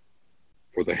be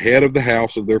for the head of the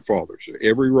house of their father. So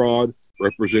every rod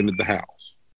represented the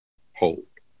house. Hold.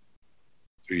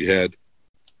 So you had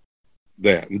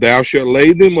that. And thou shalt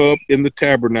lay them up in the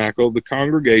tabernacle of the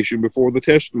congregation before the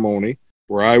testimony,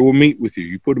 where I will meet with you.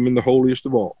 You put them in the holiest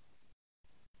of all.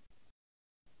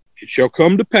 It shall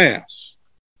come to pass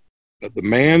that the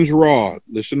man's rod,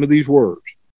 listen to these words,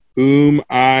 whom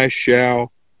I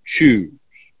shall choose,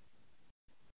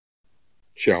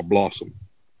 shall blossom.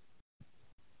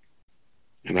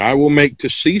 And I will make to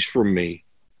cease from me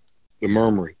the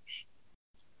murmurings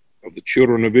of the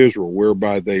children of Israel,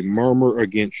 whereby they murmur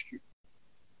against you.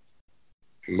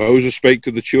 And Moses spake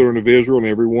to the children of Israel, and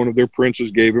every one of their princes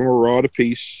gave him a rod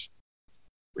apiece,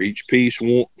 for each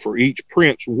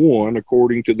prince one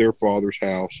according to their father's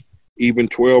house, even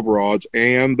 12 rods,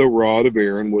 and the rod of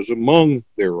Aaron was among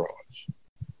their rods.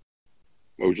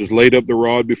 Moses laid up the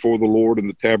rod before the Lord in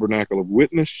the tabernacle of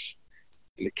witness,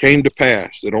 and it came to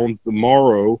pass that on the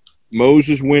morrow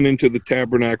Moses went into the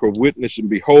tabernacle of witness, and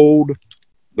behold,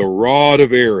 the rod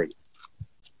of Aaron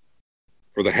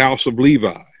for the house of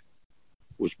Levi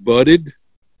was budded,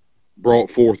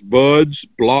 brought forth buds,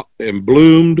 and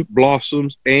bloomed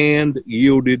blossoms, and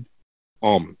yielded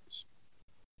almonds.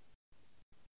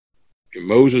 And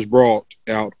Moses brought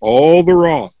out all the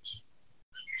rods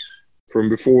from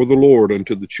before the Lord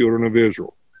unto the children of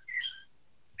Israel.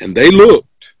 And they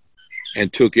looked,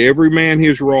 and took every man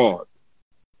his rod.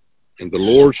 And the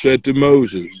Lord said to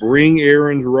Moses, bring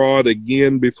Aaron's rod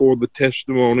again before the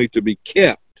testimony to be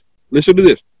kept. Listen to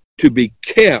this. To be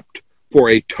kept for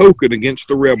a token against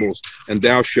the rebels, and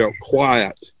thou shalt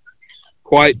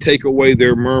quite take away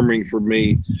their murmuring from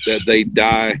me, that they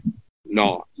die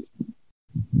not.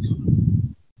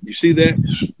 You see that?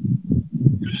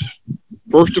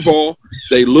 First of all,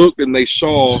 they looked and they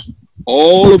saw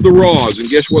all of the rods, and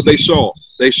guess what they saw?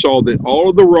 They saw that all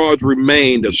of the rods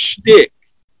remained a stick,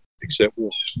 except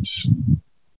one.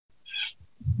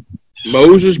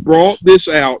 Moses brought this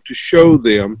out to show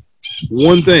them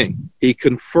one thing. He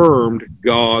confirmed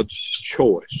God's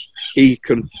choice. He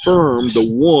confirmed the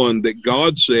one that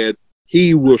God said,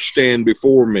 he will stand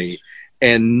before me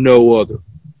and no other.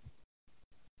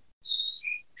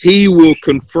 He will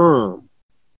confirm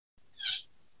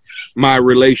my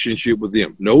relationship with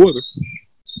him, no other.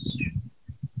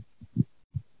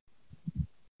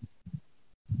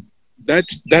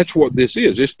 That's what this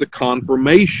is. It's the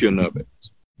confirmation of it,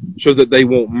 so that they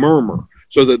won't murmur,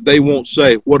 so that they won't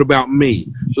say, what about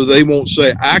me? So they won't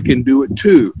say, I can do it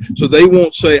too. So they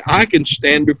won't say, I can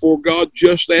stand before God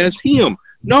just as him.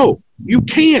 No, you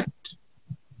can't.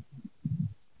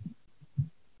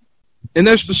 And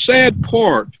that's the sad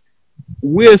part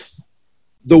with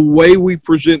the way we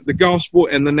present the gospel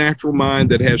and the natural mind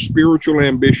that has spiritual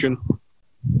ambition.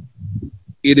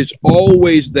 It is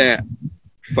always that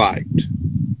fight.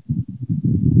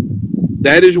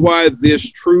 That is why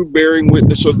this true bearing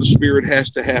witness of the Spirit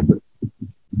has to happen.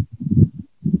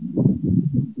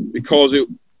 Because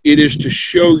it is to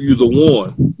show you the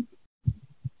one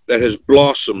that has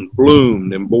blossomed,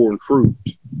 bloomed, and borne fruit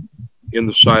in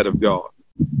the sight of God.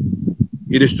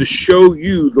 It is to show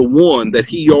you the one that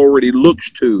he already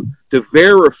looks to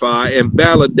verify and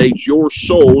validate your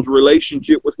soul's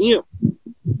relationship with him.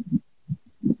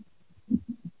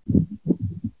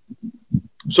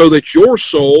 So that your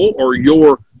soul or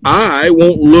your eye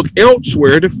won't look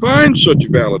elsewhere to find such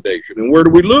validation. And where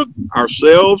do we look?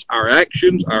 Ourselves, our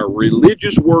actions, our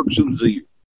religious works and zeal.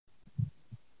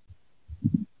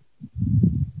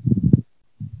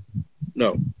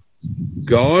 No.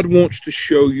 God wants to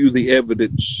show you the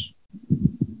evidence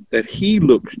that he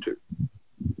looks to.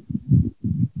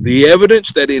 The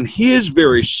evidence that in his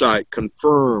very sight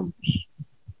confirms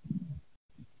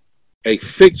a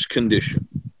fixed condition.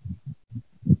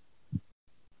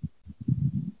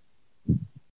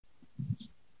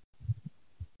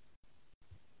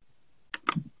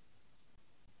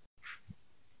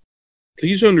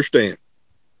 Please understand,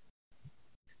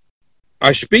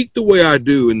 I speak the way I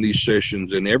do in these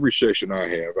sessions, in every session I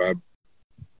have.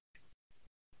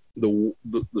 The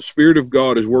Spirit of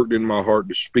God has worked in my heart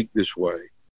to speak this way,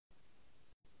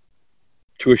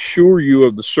 to assure you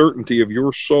of the certainty of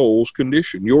your soul's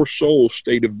condition, your soul's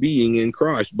state of being in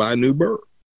Christ by new birth.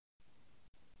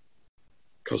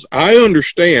 Because I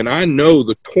understand, I know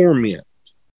the torment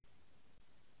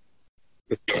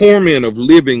of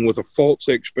living with a false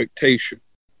expectation,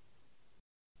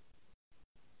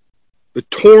 the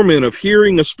torment of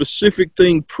hearing a specific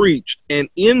thing preached, and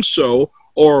in so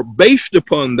or based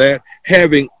upon that,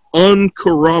 having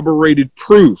uncorroborated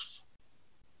proof.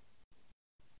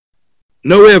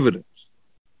 No evidence.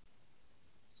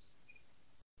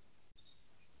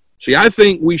 See, I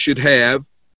think we should have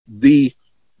the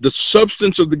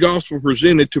substance of the gospel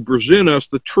presented to present us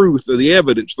the truth, or the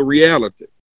evidence, the reality.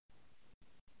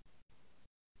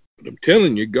 But I'm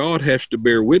telling you, God has to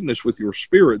bear witness with your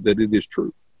spirit that it is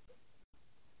true.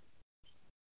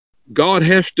 God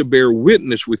has to bear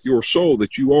witness with your soul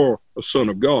that you are a son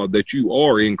of God, that you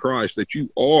are in Christ, that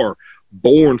you are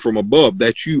born from above,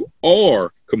 that you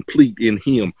are complete in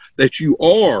Him, that you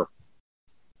are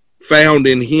found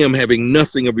in Him, having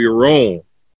nothing of your own.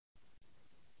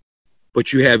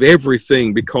 But you have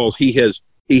everything because He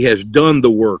has done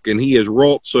the work, and He has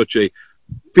wrought such a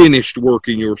finished work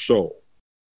in your soul.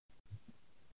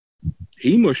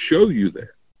 He must show you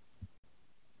that,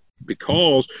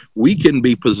 because we can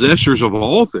be possessors of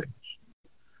all things.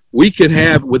 We can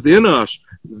have within us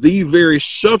the very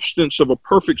substance of a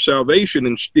perfect salvation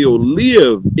and still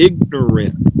live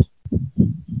ignorant,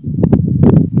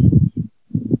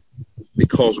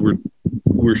 because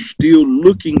we're still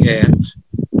looking at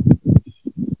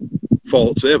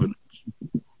false evidence.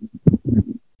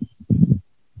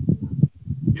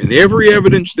 And every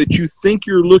evidence that you think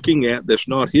you're looking at that's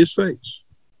not His face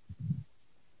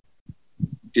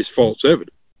is false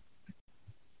evidence.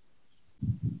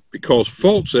 Because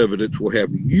false evidence will have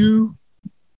you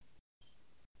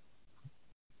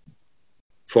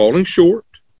falling short,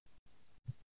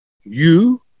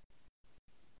 you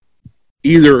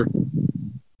either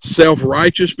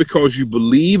self-righteous because you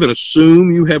believe and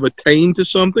assume you have attained to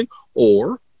something,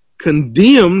 or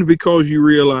condemned because you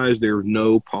realize there's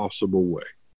no possible way.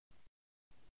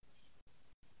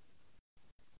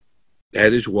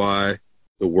 That is why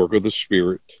the work of the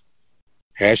Spirit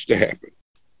has to happen,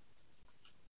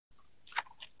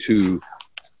 to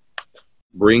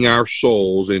bring our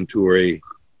souls into a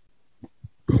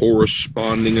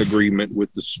corresponding agreement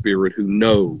with the Spirit who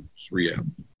knows reality.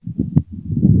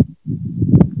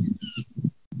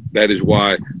 That is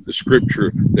why the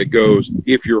scripture that goes,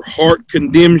 if your heart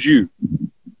condemns you,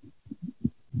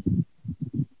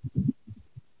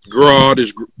 God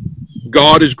is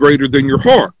greater than your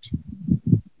heart.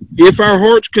 If our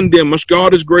hearts condemn us,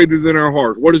 God is greater than our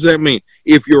hearts. What does that mean?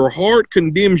 If your heart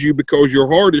condemns you because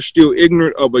your heart is still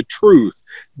ignorant of a truth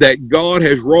that God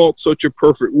has wrought such a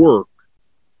perfect work,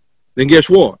 then guess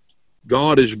what?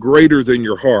 God is greater than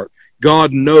your heart.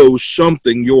 God knows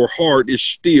something your heart is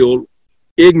still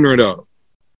ignorant of.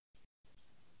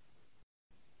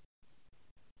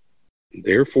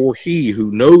 Therefore, He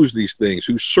who knows these things,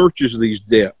 who searches these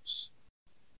depths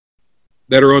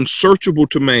that are unsearchable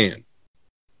to man,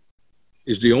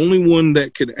 is the only one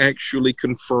that can actually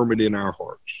confirm it in our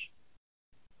hearts.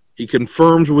 He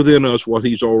confirms within us what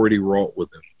He's already wrought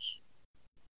within us.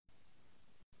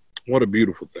 What a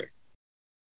beautiful thing.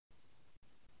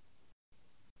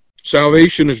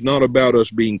 Salvation is not about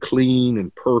us being clean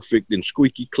and perfect and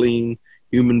squeaky clean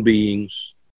human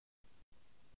beings.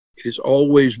 It has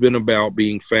always been about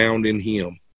being found in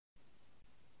Him,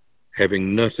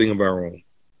 having nothing of our own.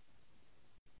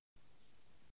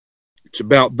 It's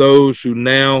about those who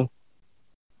now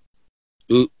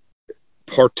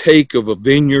partake of a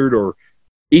vineyard or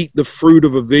eat the fruit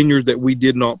of a vineyard that we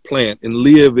did not plant and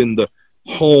live in the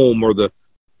home or the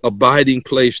abiding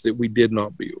place that we did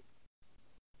not build.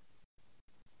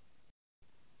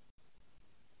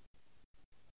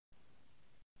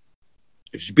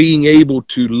 It's being able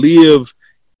to live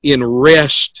in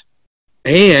rest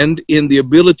and in the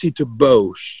ability to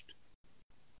boast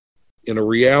in a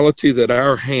reality that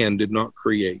our hand did not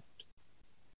create.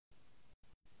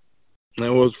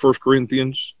 That was 1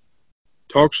 Corinthians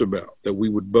talks about, that we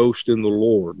would boast in the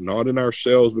Lord, not in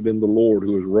ourselves, but in the Lord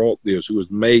who has wrought this, who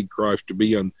has made Christ to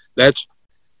be on. That's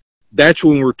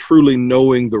when we're truly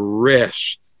knowing the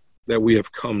rest that we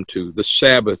have come to, the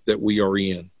Sabbath that we are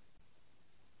in.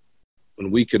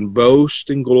 When we can boast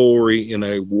and glory in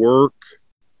a work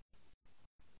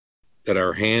that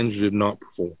our hands did not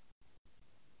perform.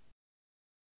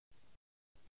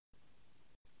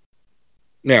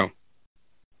 Now,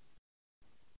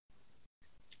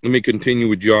 let me continue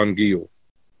with John Gill.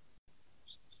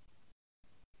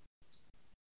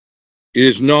 It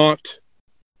is not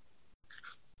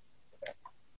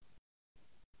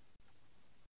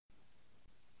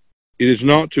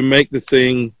to make the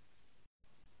thing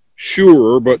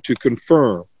sure, but to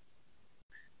confirm.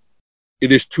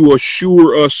 It is to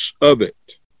assure us of it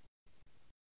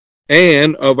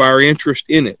and of our interest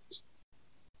in it.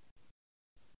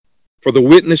 For the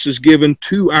witness is given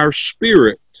to our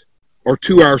spirit or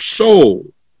to our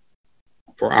soul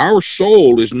For our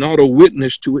soul is not a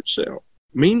witness to itself,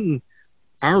 meaning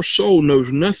our soul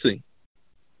knows nothing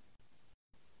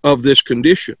of this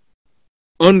condition,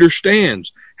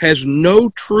 understands, has no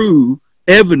true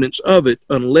evidence of it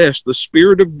unless the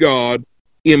Spirit of God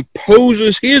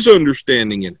imposes his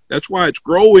understanding in it. That's why it's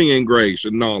growing in grace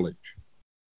and knowledge.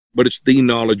 But it's the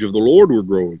knowledge of the Lord we're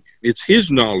growing. It's his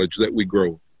knowledge that we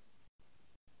grow.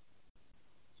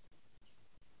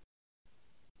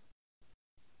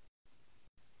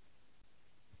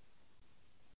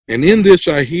 And in this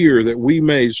I hear that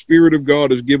the Spirit of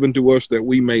God is given to us that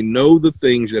we may know the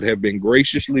things that have been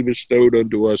graciously bestowed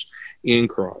unto us in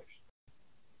Christ.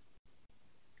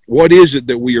 What is it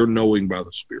that we are knowing by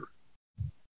the Spirit?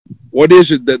 What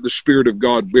is it that the Spirit of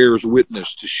God bears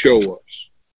witness to show us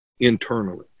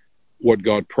internally? What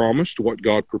God promised, what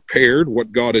God prepared,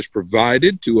 what God has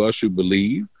provided to us who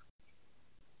believe.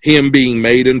 Him being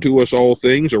made unto us all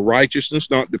things, a righteousness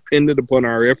not dependent upon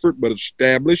our effort, but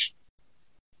established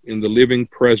in the living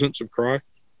presence of Christ.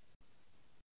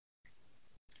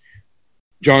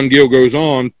 John Gill goes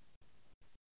on,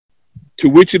 to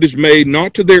which it is made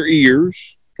not to their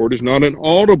ears, for it is not an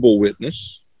audible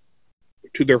witness,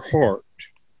 but to their heart.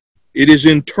 It is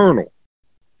internal,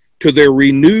 to their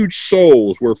renewed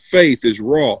souls where faith is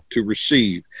wrought to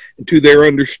receive, and to their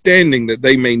understanding that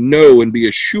they may know and be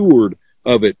assured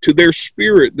of it, to their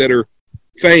spirit that are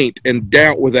faint and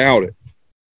doubt without it.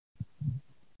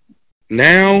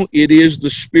 Now it is the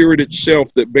Spirit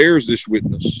itself that bears this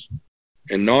witness,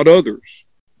 and not others,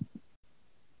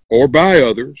 or by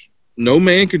others. No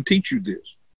man can teach you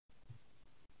this,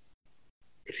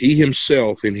 but he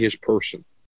himself in his person,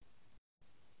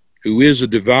 who is a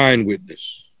divine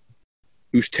witness,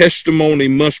 whose testimony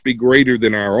must be greater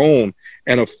than our own,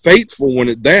 and a faithful one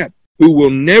at that, who will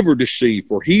never deceive,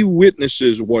 for he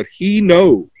witnesses what he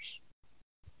knows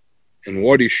and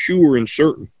what is sure and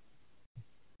certain.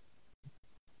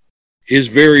 His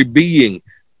very being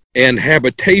and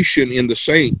habitation in the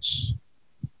saints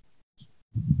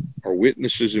are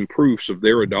witnesses and proofs of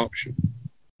their adoption.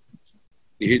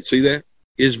 You see that?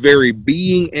 His very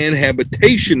being and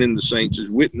habitation in the saints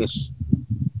is witness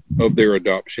of their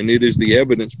adoption. It is the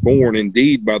evidence borne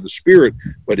indeed by the Spirit,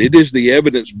 but it is the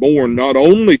evidence borne not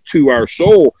only to our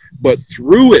soul, but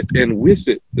through it and with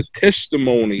it. The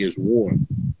testimony is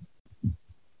one.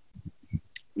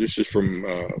 This is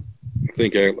from I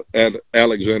think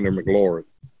Alexander McLaurin,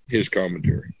 his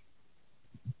commentary.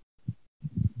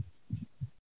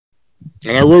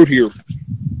 And I wrote here,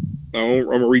 I'm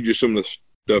going to read you some of the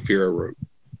stuff here I wrote.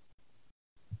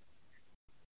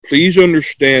 Please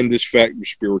understand this fact of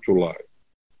spiritual life.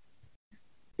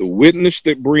 The witness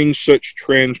that brings such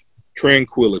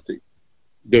tranquility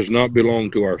does not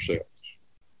belong to ourselves.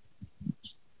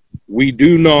 We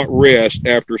do not rest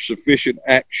after sufficient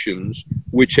actions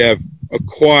which have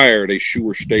acquired a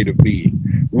sure state of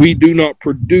being. We do not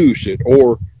produce it,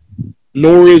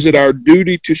 nor is it our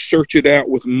duty to search it out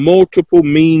with multiple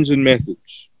means and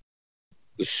methods.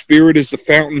 The Spirit is the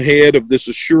fountainhead of this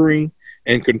assuring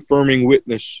and confirming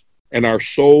witness, and our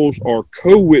souls are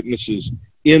co-witnesses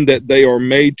in that they are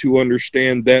made to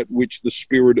understand that which the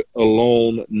Spirit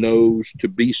alone knows to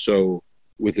be so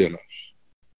within us.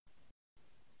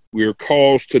 We are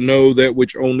caused to know that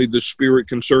which only the Spirit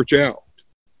can search out.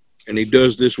 And he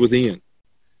does this within,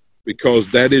 because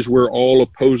that is where all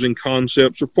opposing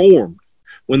concepts are formed.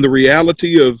 When the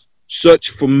reality of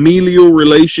such familial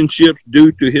relationships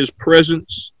due to his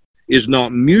presence is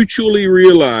not mutually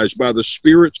realized by the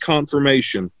Spirit's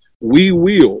confirmation, we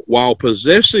will, while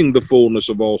possessing the fullness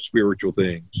of all spiritual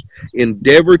things,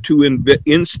 endeavor to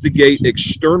instigate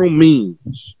external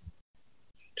means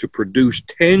to produce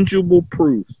tangible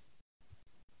proof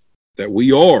that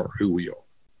we are who we are.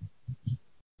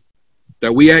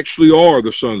 That we actually are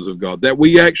the sons of God, that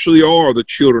we actually are the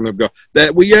children of God,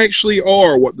 that we actually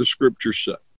are what the Scriptures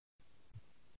say.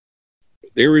 But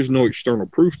there is no external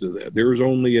proof to that. There is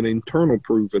only an internal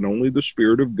proof, and only the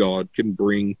Spirit of God can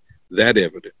bring that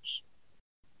evidence.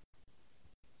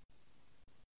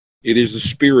 It is the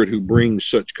Spirit who brings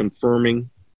such confirming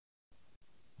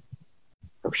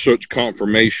or such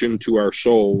confirmation to our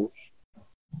souls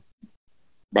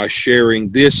by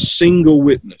sharing this single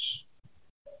witness.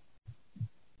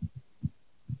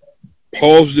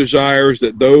 Paul's desires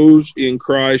that those in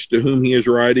Christ to whom he is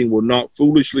writing will not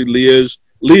foolishly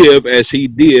live as he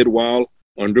did while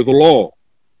under the law,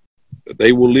 that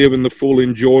they will live in the full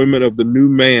enjoyment of the new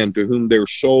man to whom their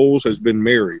souls has been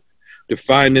married, to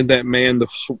find in that man the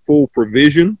full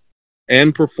provision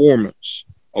and performance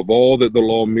of all that the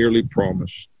law merely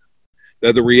promised,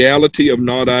 that the reality of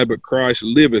not I but Christ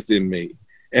liveth in me,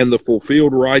 and the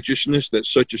fulfilled righteousness that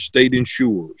such a state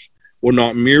ensures will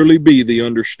not merely be the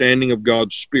understanding of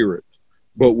God's Spirit,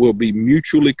 but will be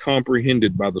mutually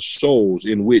comprehended by the souls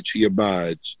in which he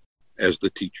abides as the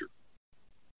teacher.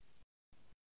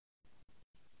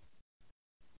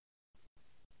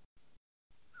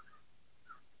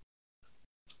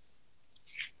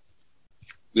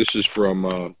 This is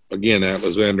from, again,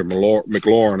 Alexander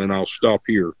McLaurin, and I'll stop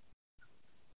here.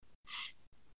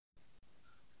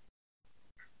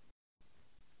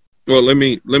 Well, let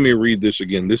me read this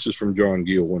again. This is from John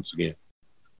Gill once again.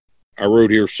 I wrote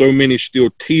here, so many still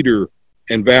teeter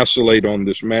and vacillate on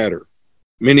this matter.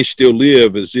 Many still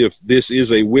live as if this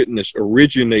is a witness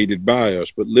originated by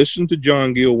us. But listen to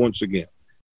John Gill once again.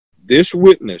 This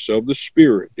witness of the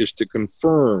Spirit is to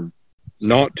confirm,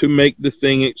 not to make the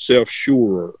thing itself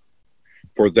surer,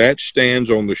 for that stands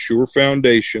on the sure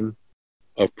foundation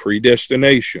of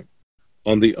predestination,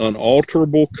 on the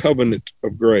unalterable covenant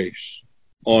of grace,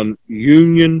 on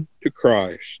union to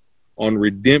Christ, on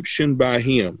redemption by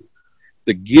him,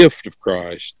 the gift of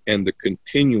Christ, and the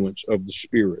continuance of the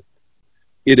Spirit.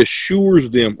 It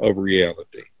assures them of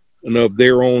reality and of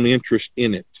their own interest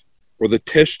in it, for the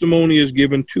testimony is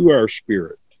given to our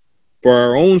spirit. For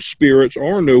our own spirits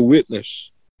are no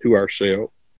witness to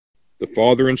ourselves. The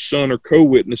Father and Son are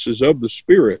co-witnesses of the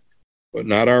Spirit, but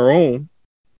not our own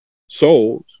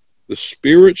souls. The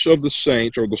spirits of the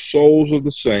saints, or the souls of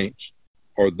the saints,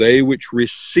 are they which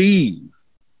receive.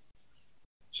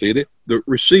 See it? The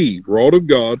receive, wrought of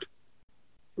God,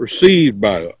 received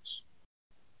by us.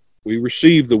 We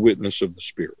receive the witness of the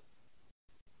Spirit.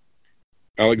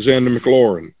 Alexander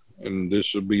McLaurin, and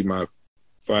this will be my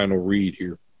final read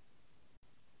here.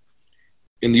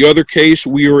 In the other case,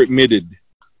 we are admitted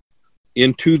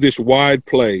into this wide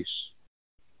place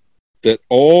that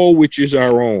all which is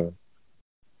our own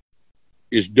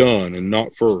is done and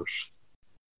not first,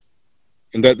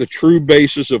 and that the true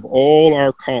basis of all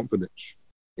our confidence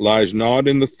lies not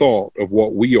in the thought of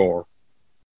what we are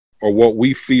or what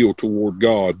we feel toward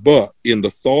God, but in the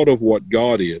thought of what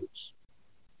God is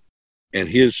and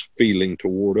his feeling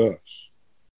toward us.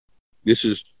 This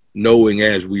is knowing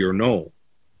as we are known.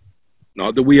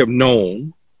 Not that we have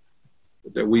known,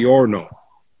 but that we are known.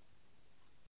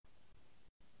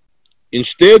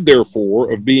 Instead,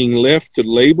 therefore, of being left to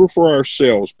labor for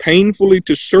ourselves, painfully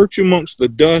to search amongst the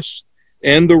dust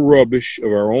and the rubbish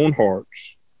of our own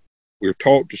hearts, we are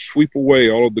taught to sweep away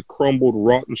all of the crumbled,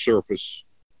 rotten surface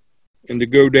and to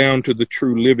go down to the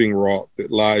true living rock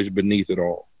that lies beneath it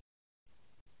all.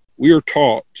 We are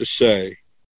taught to say,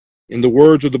 in the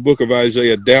words of the book of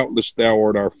Isaiah, doubtless thou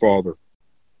art our Father.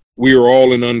 We are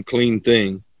all an unclean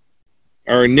thing.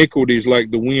 Our iniquities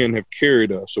like the wind have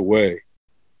carried us away,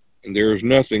 and there is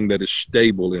nothing that is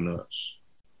stable in us.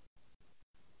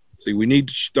 See, we need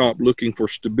to stop looking for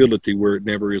stability where it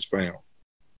never is found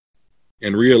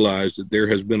and realize that there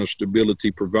has been a stability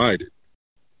provided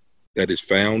that is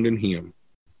found in him,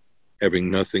 having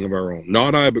nothing of our own.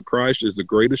 Not I, but Christ is the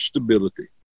greatest stability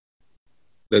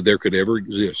that there could ever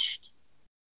exist.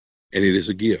 And it is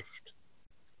a gift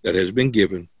that has been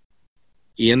given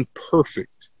in perfect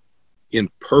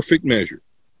measure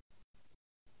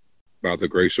by the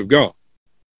grace of God.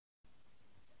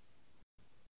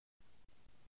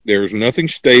 There is nothing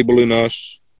stable in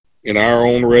us, in our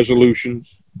own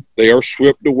resolutions. They are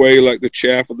swept away like the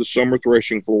chaff of the summer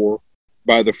threshing floor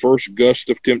by the first gust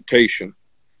of temptation.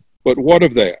 But what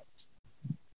of that?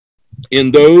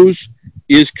 In those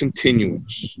is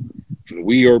continuance, and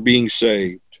we are being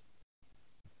saved.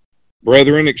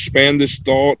 Brethren, expand this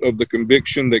thought of the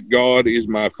conviction that God is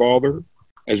my Father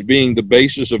as being the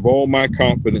basis of all my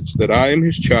confidence that I am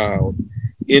his child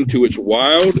into its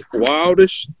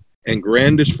wildest and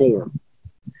grandest form.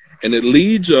 And it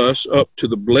leads us up to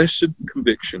the blessed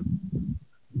conviction,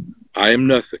 I am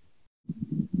nothing.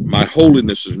 My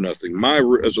holiness is nothing. My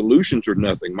resolutions are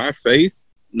nothing. My faith,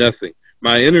 nothing.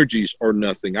 My energies are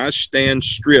nothing. I stand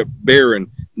stripped,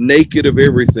 barren, naked of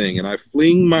everything, and I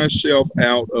fling myself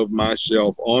out of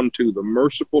myself onto the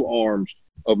merciful arms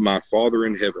of my Father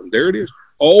in heaven. There it is.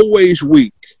 Always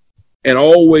weak and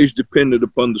always dependent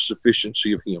upon the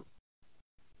sufficiency of him.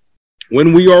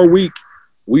 When we are weak,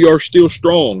 we are still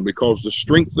strong because the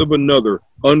strength of another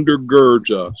undergirds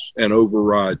us and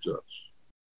overrides us.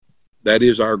 That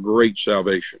is our great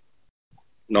salvation.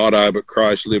 Not I, but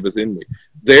Christ liveth in me.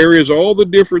 There is all the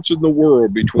difference in the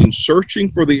world between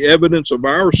searching for the evidence of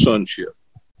our sonship.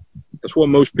 That's what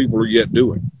most people are yet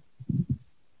doing.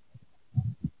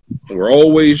 And we're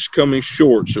always coming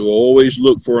short, so always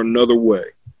look for another way.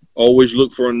 Always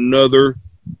look for another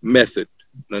method,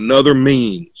 another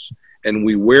means. And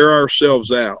we wear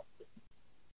ourselves out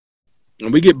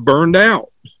And we get burned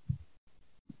out.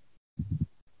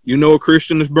 You know a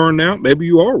Christian that's burned out? Maybe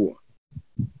you are one.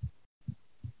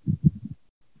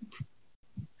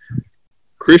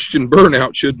 Christian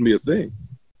burnout shouldn't be a thing.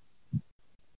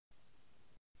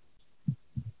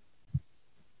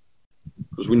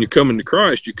 Because when you come into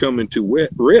Christ, you come into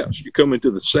rest. You come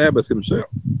into the Sabbath himself.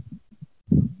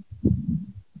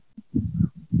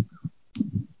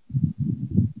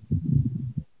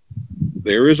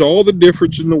 There is all the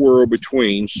difference in the world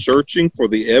between searching for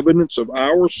the evidence of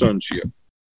our sonship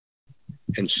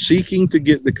and seeking to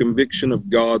get the conviction of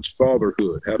God's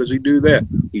fatherhood. How does he do that?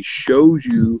 He shows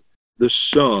you the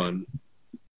Son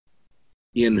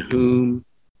in whom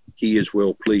he is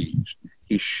well pleased.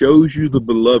 He shows you the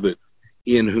beloved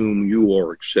in whom you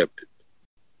are accepted.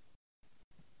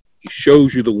 He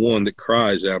shows you the one that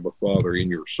cries, Abba, Father, in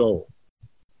your soul.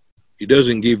 He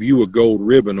doesn't give you a gold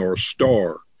ribbon or a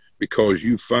star because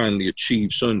you finally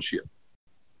achieved sonship.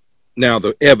 Now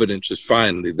the evidence is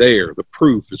finally there. The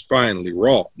proof is finally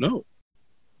wrought. No.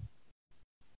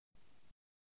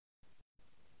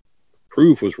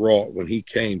 Proof was wrought when he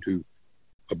came to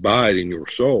abide in your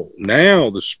soul. Now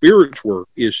the Spirit's work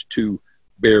is to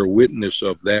bear witness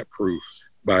of that proof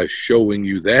by showing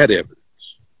you that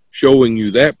evidence, showing you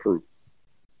that proof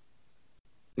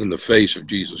in the face of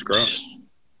Jesus Christ.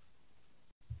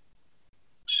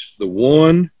 The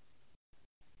one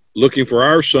looking for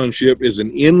our sonship is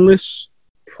an endless,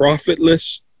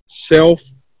 profitless,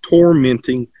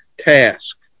 self-tormenting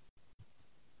task.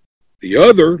 The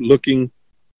other, looking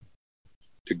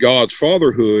to God's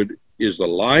fatherhood, is the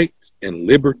light and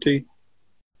liberty,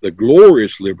 the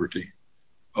glorious liberty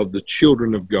of the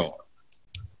children of God.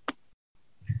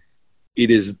 It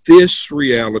is this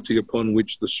reality upon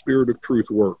which the Spirit of truth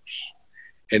works,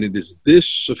 and it is this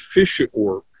sufficient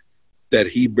work that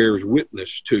he bears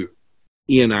witness to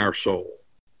in our soul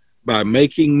by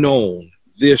making known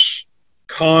this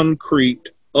concrete,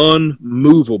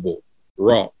 unmovable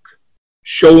rock,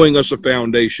 showing us a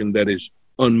foundation that is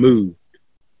unmoved,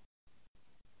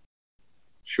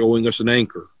 showing us an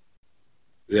anchor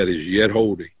that is yet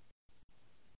holding,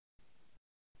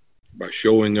 by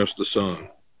showing us the Son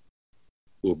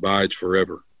who abides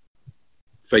forever,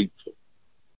 faithful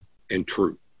and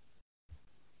true.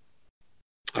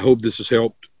 I hope this has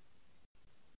helped.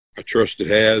 I trust it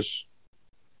has.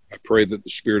 I pray that the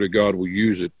Spirit of God will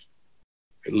use it,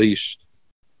 at least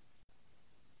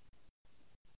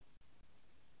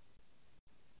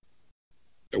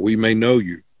that we may know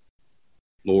you,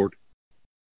 Lord.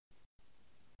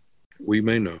 We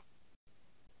may know.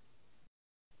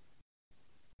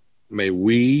 May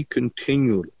we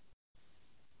continually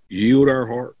yield our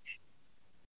hearts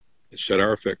and set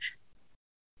our affection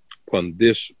upon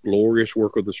this glorious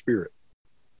work of the Spirit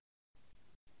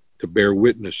to bear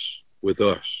witness with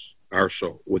us, our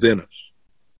soul, within us,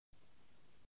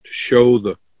 to show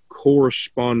the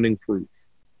corresponding proof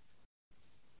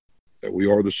that we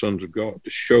are the sons of God, to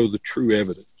show the true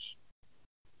evidence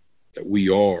that we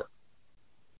are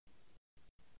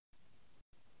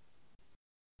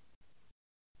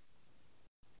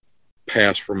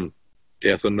passed from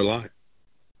death unto life,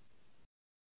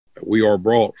 that we are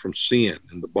brought from sin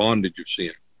and the bondage of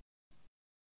sin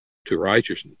to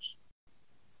righteousness.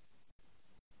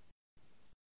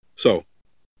 So,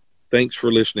 thanks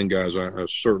for listening, guys. I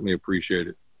certainly appreciate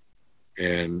it.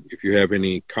 And if you have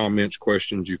any comments,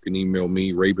 questions, you can email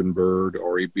me, Rabon Byrd,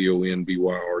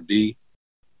 RABONBYRD,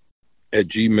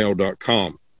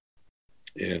 @gmail.com.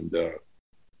 And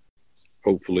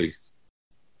hopefully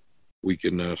we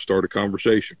can start a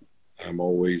conversation. I'm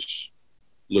always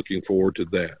looking forward to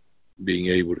that, being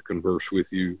able to converse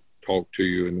with you, talk to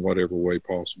you in whatever way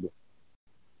possible.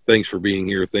 Thanks for being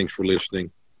here. Thanks for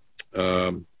listening.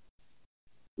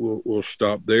 We'll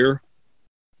stop there.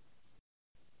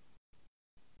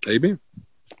 Amen.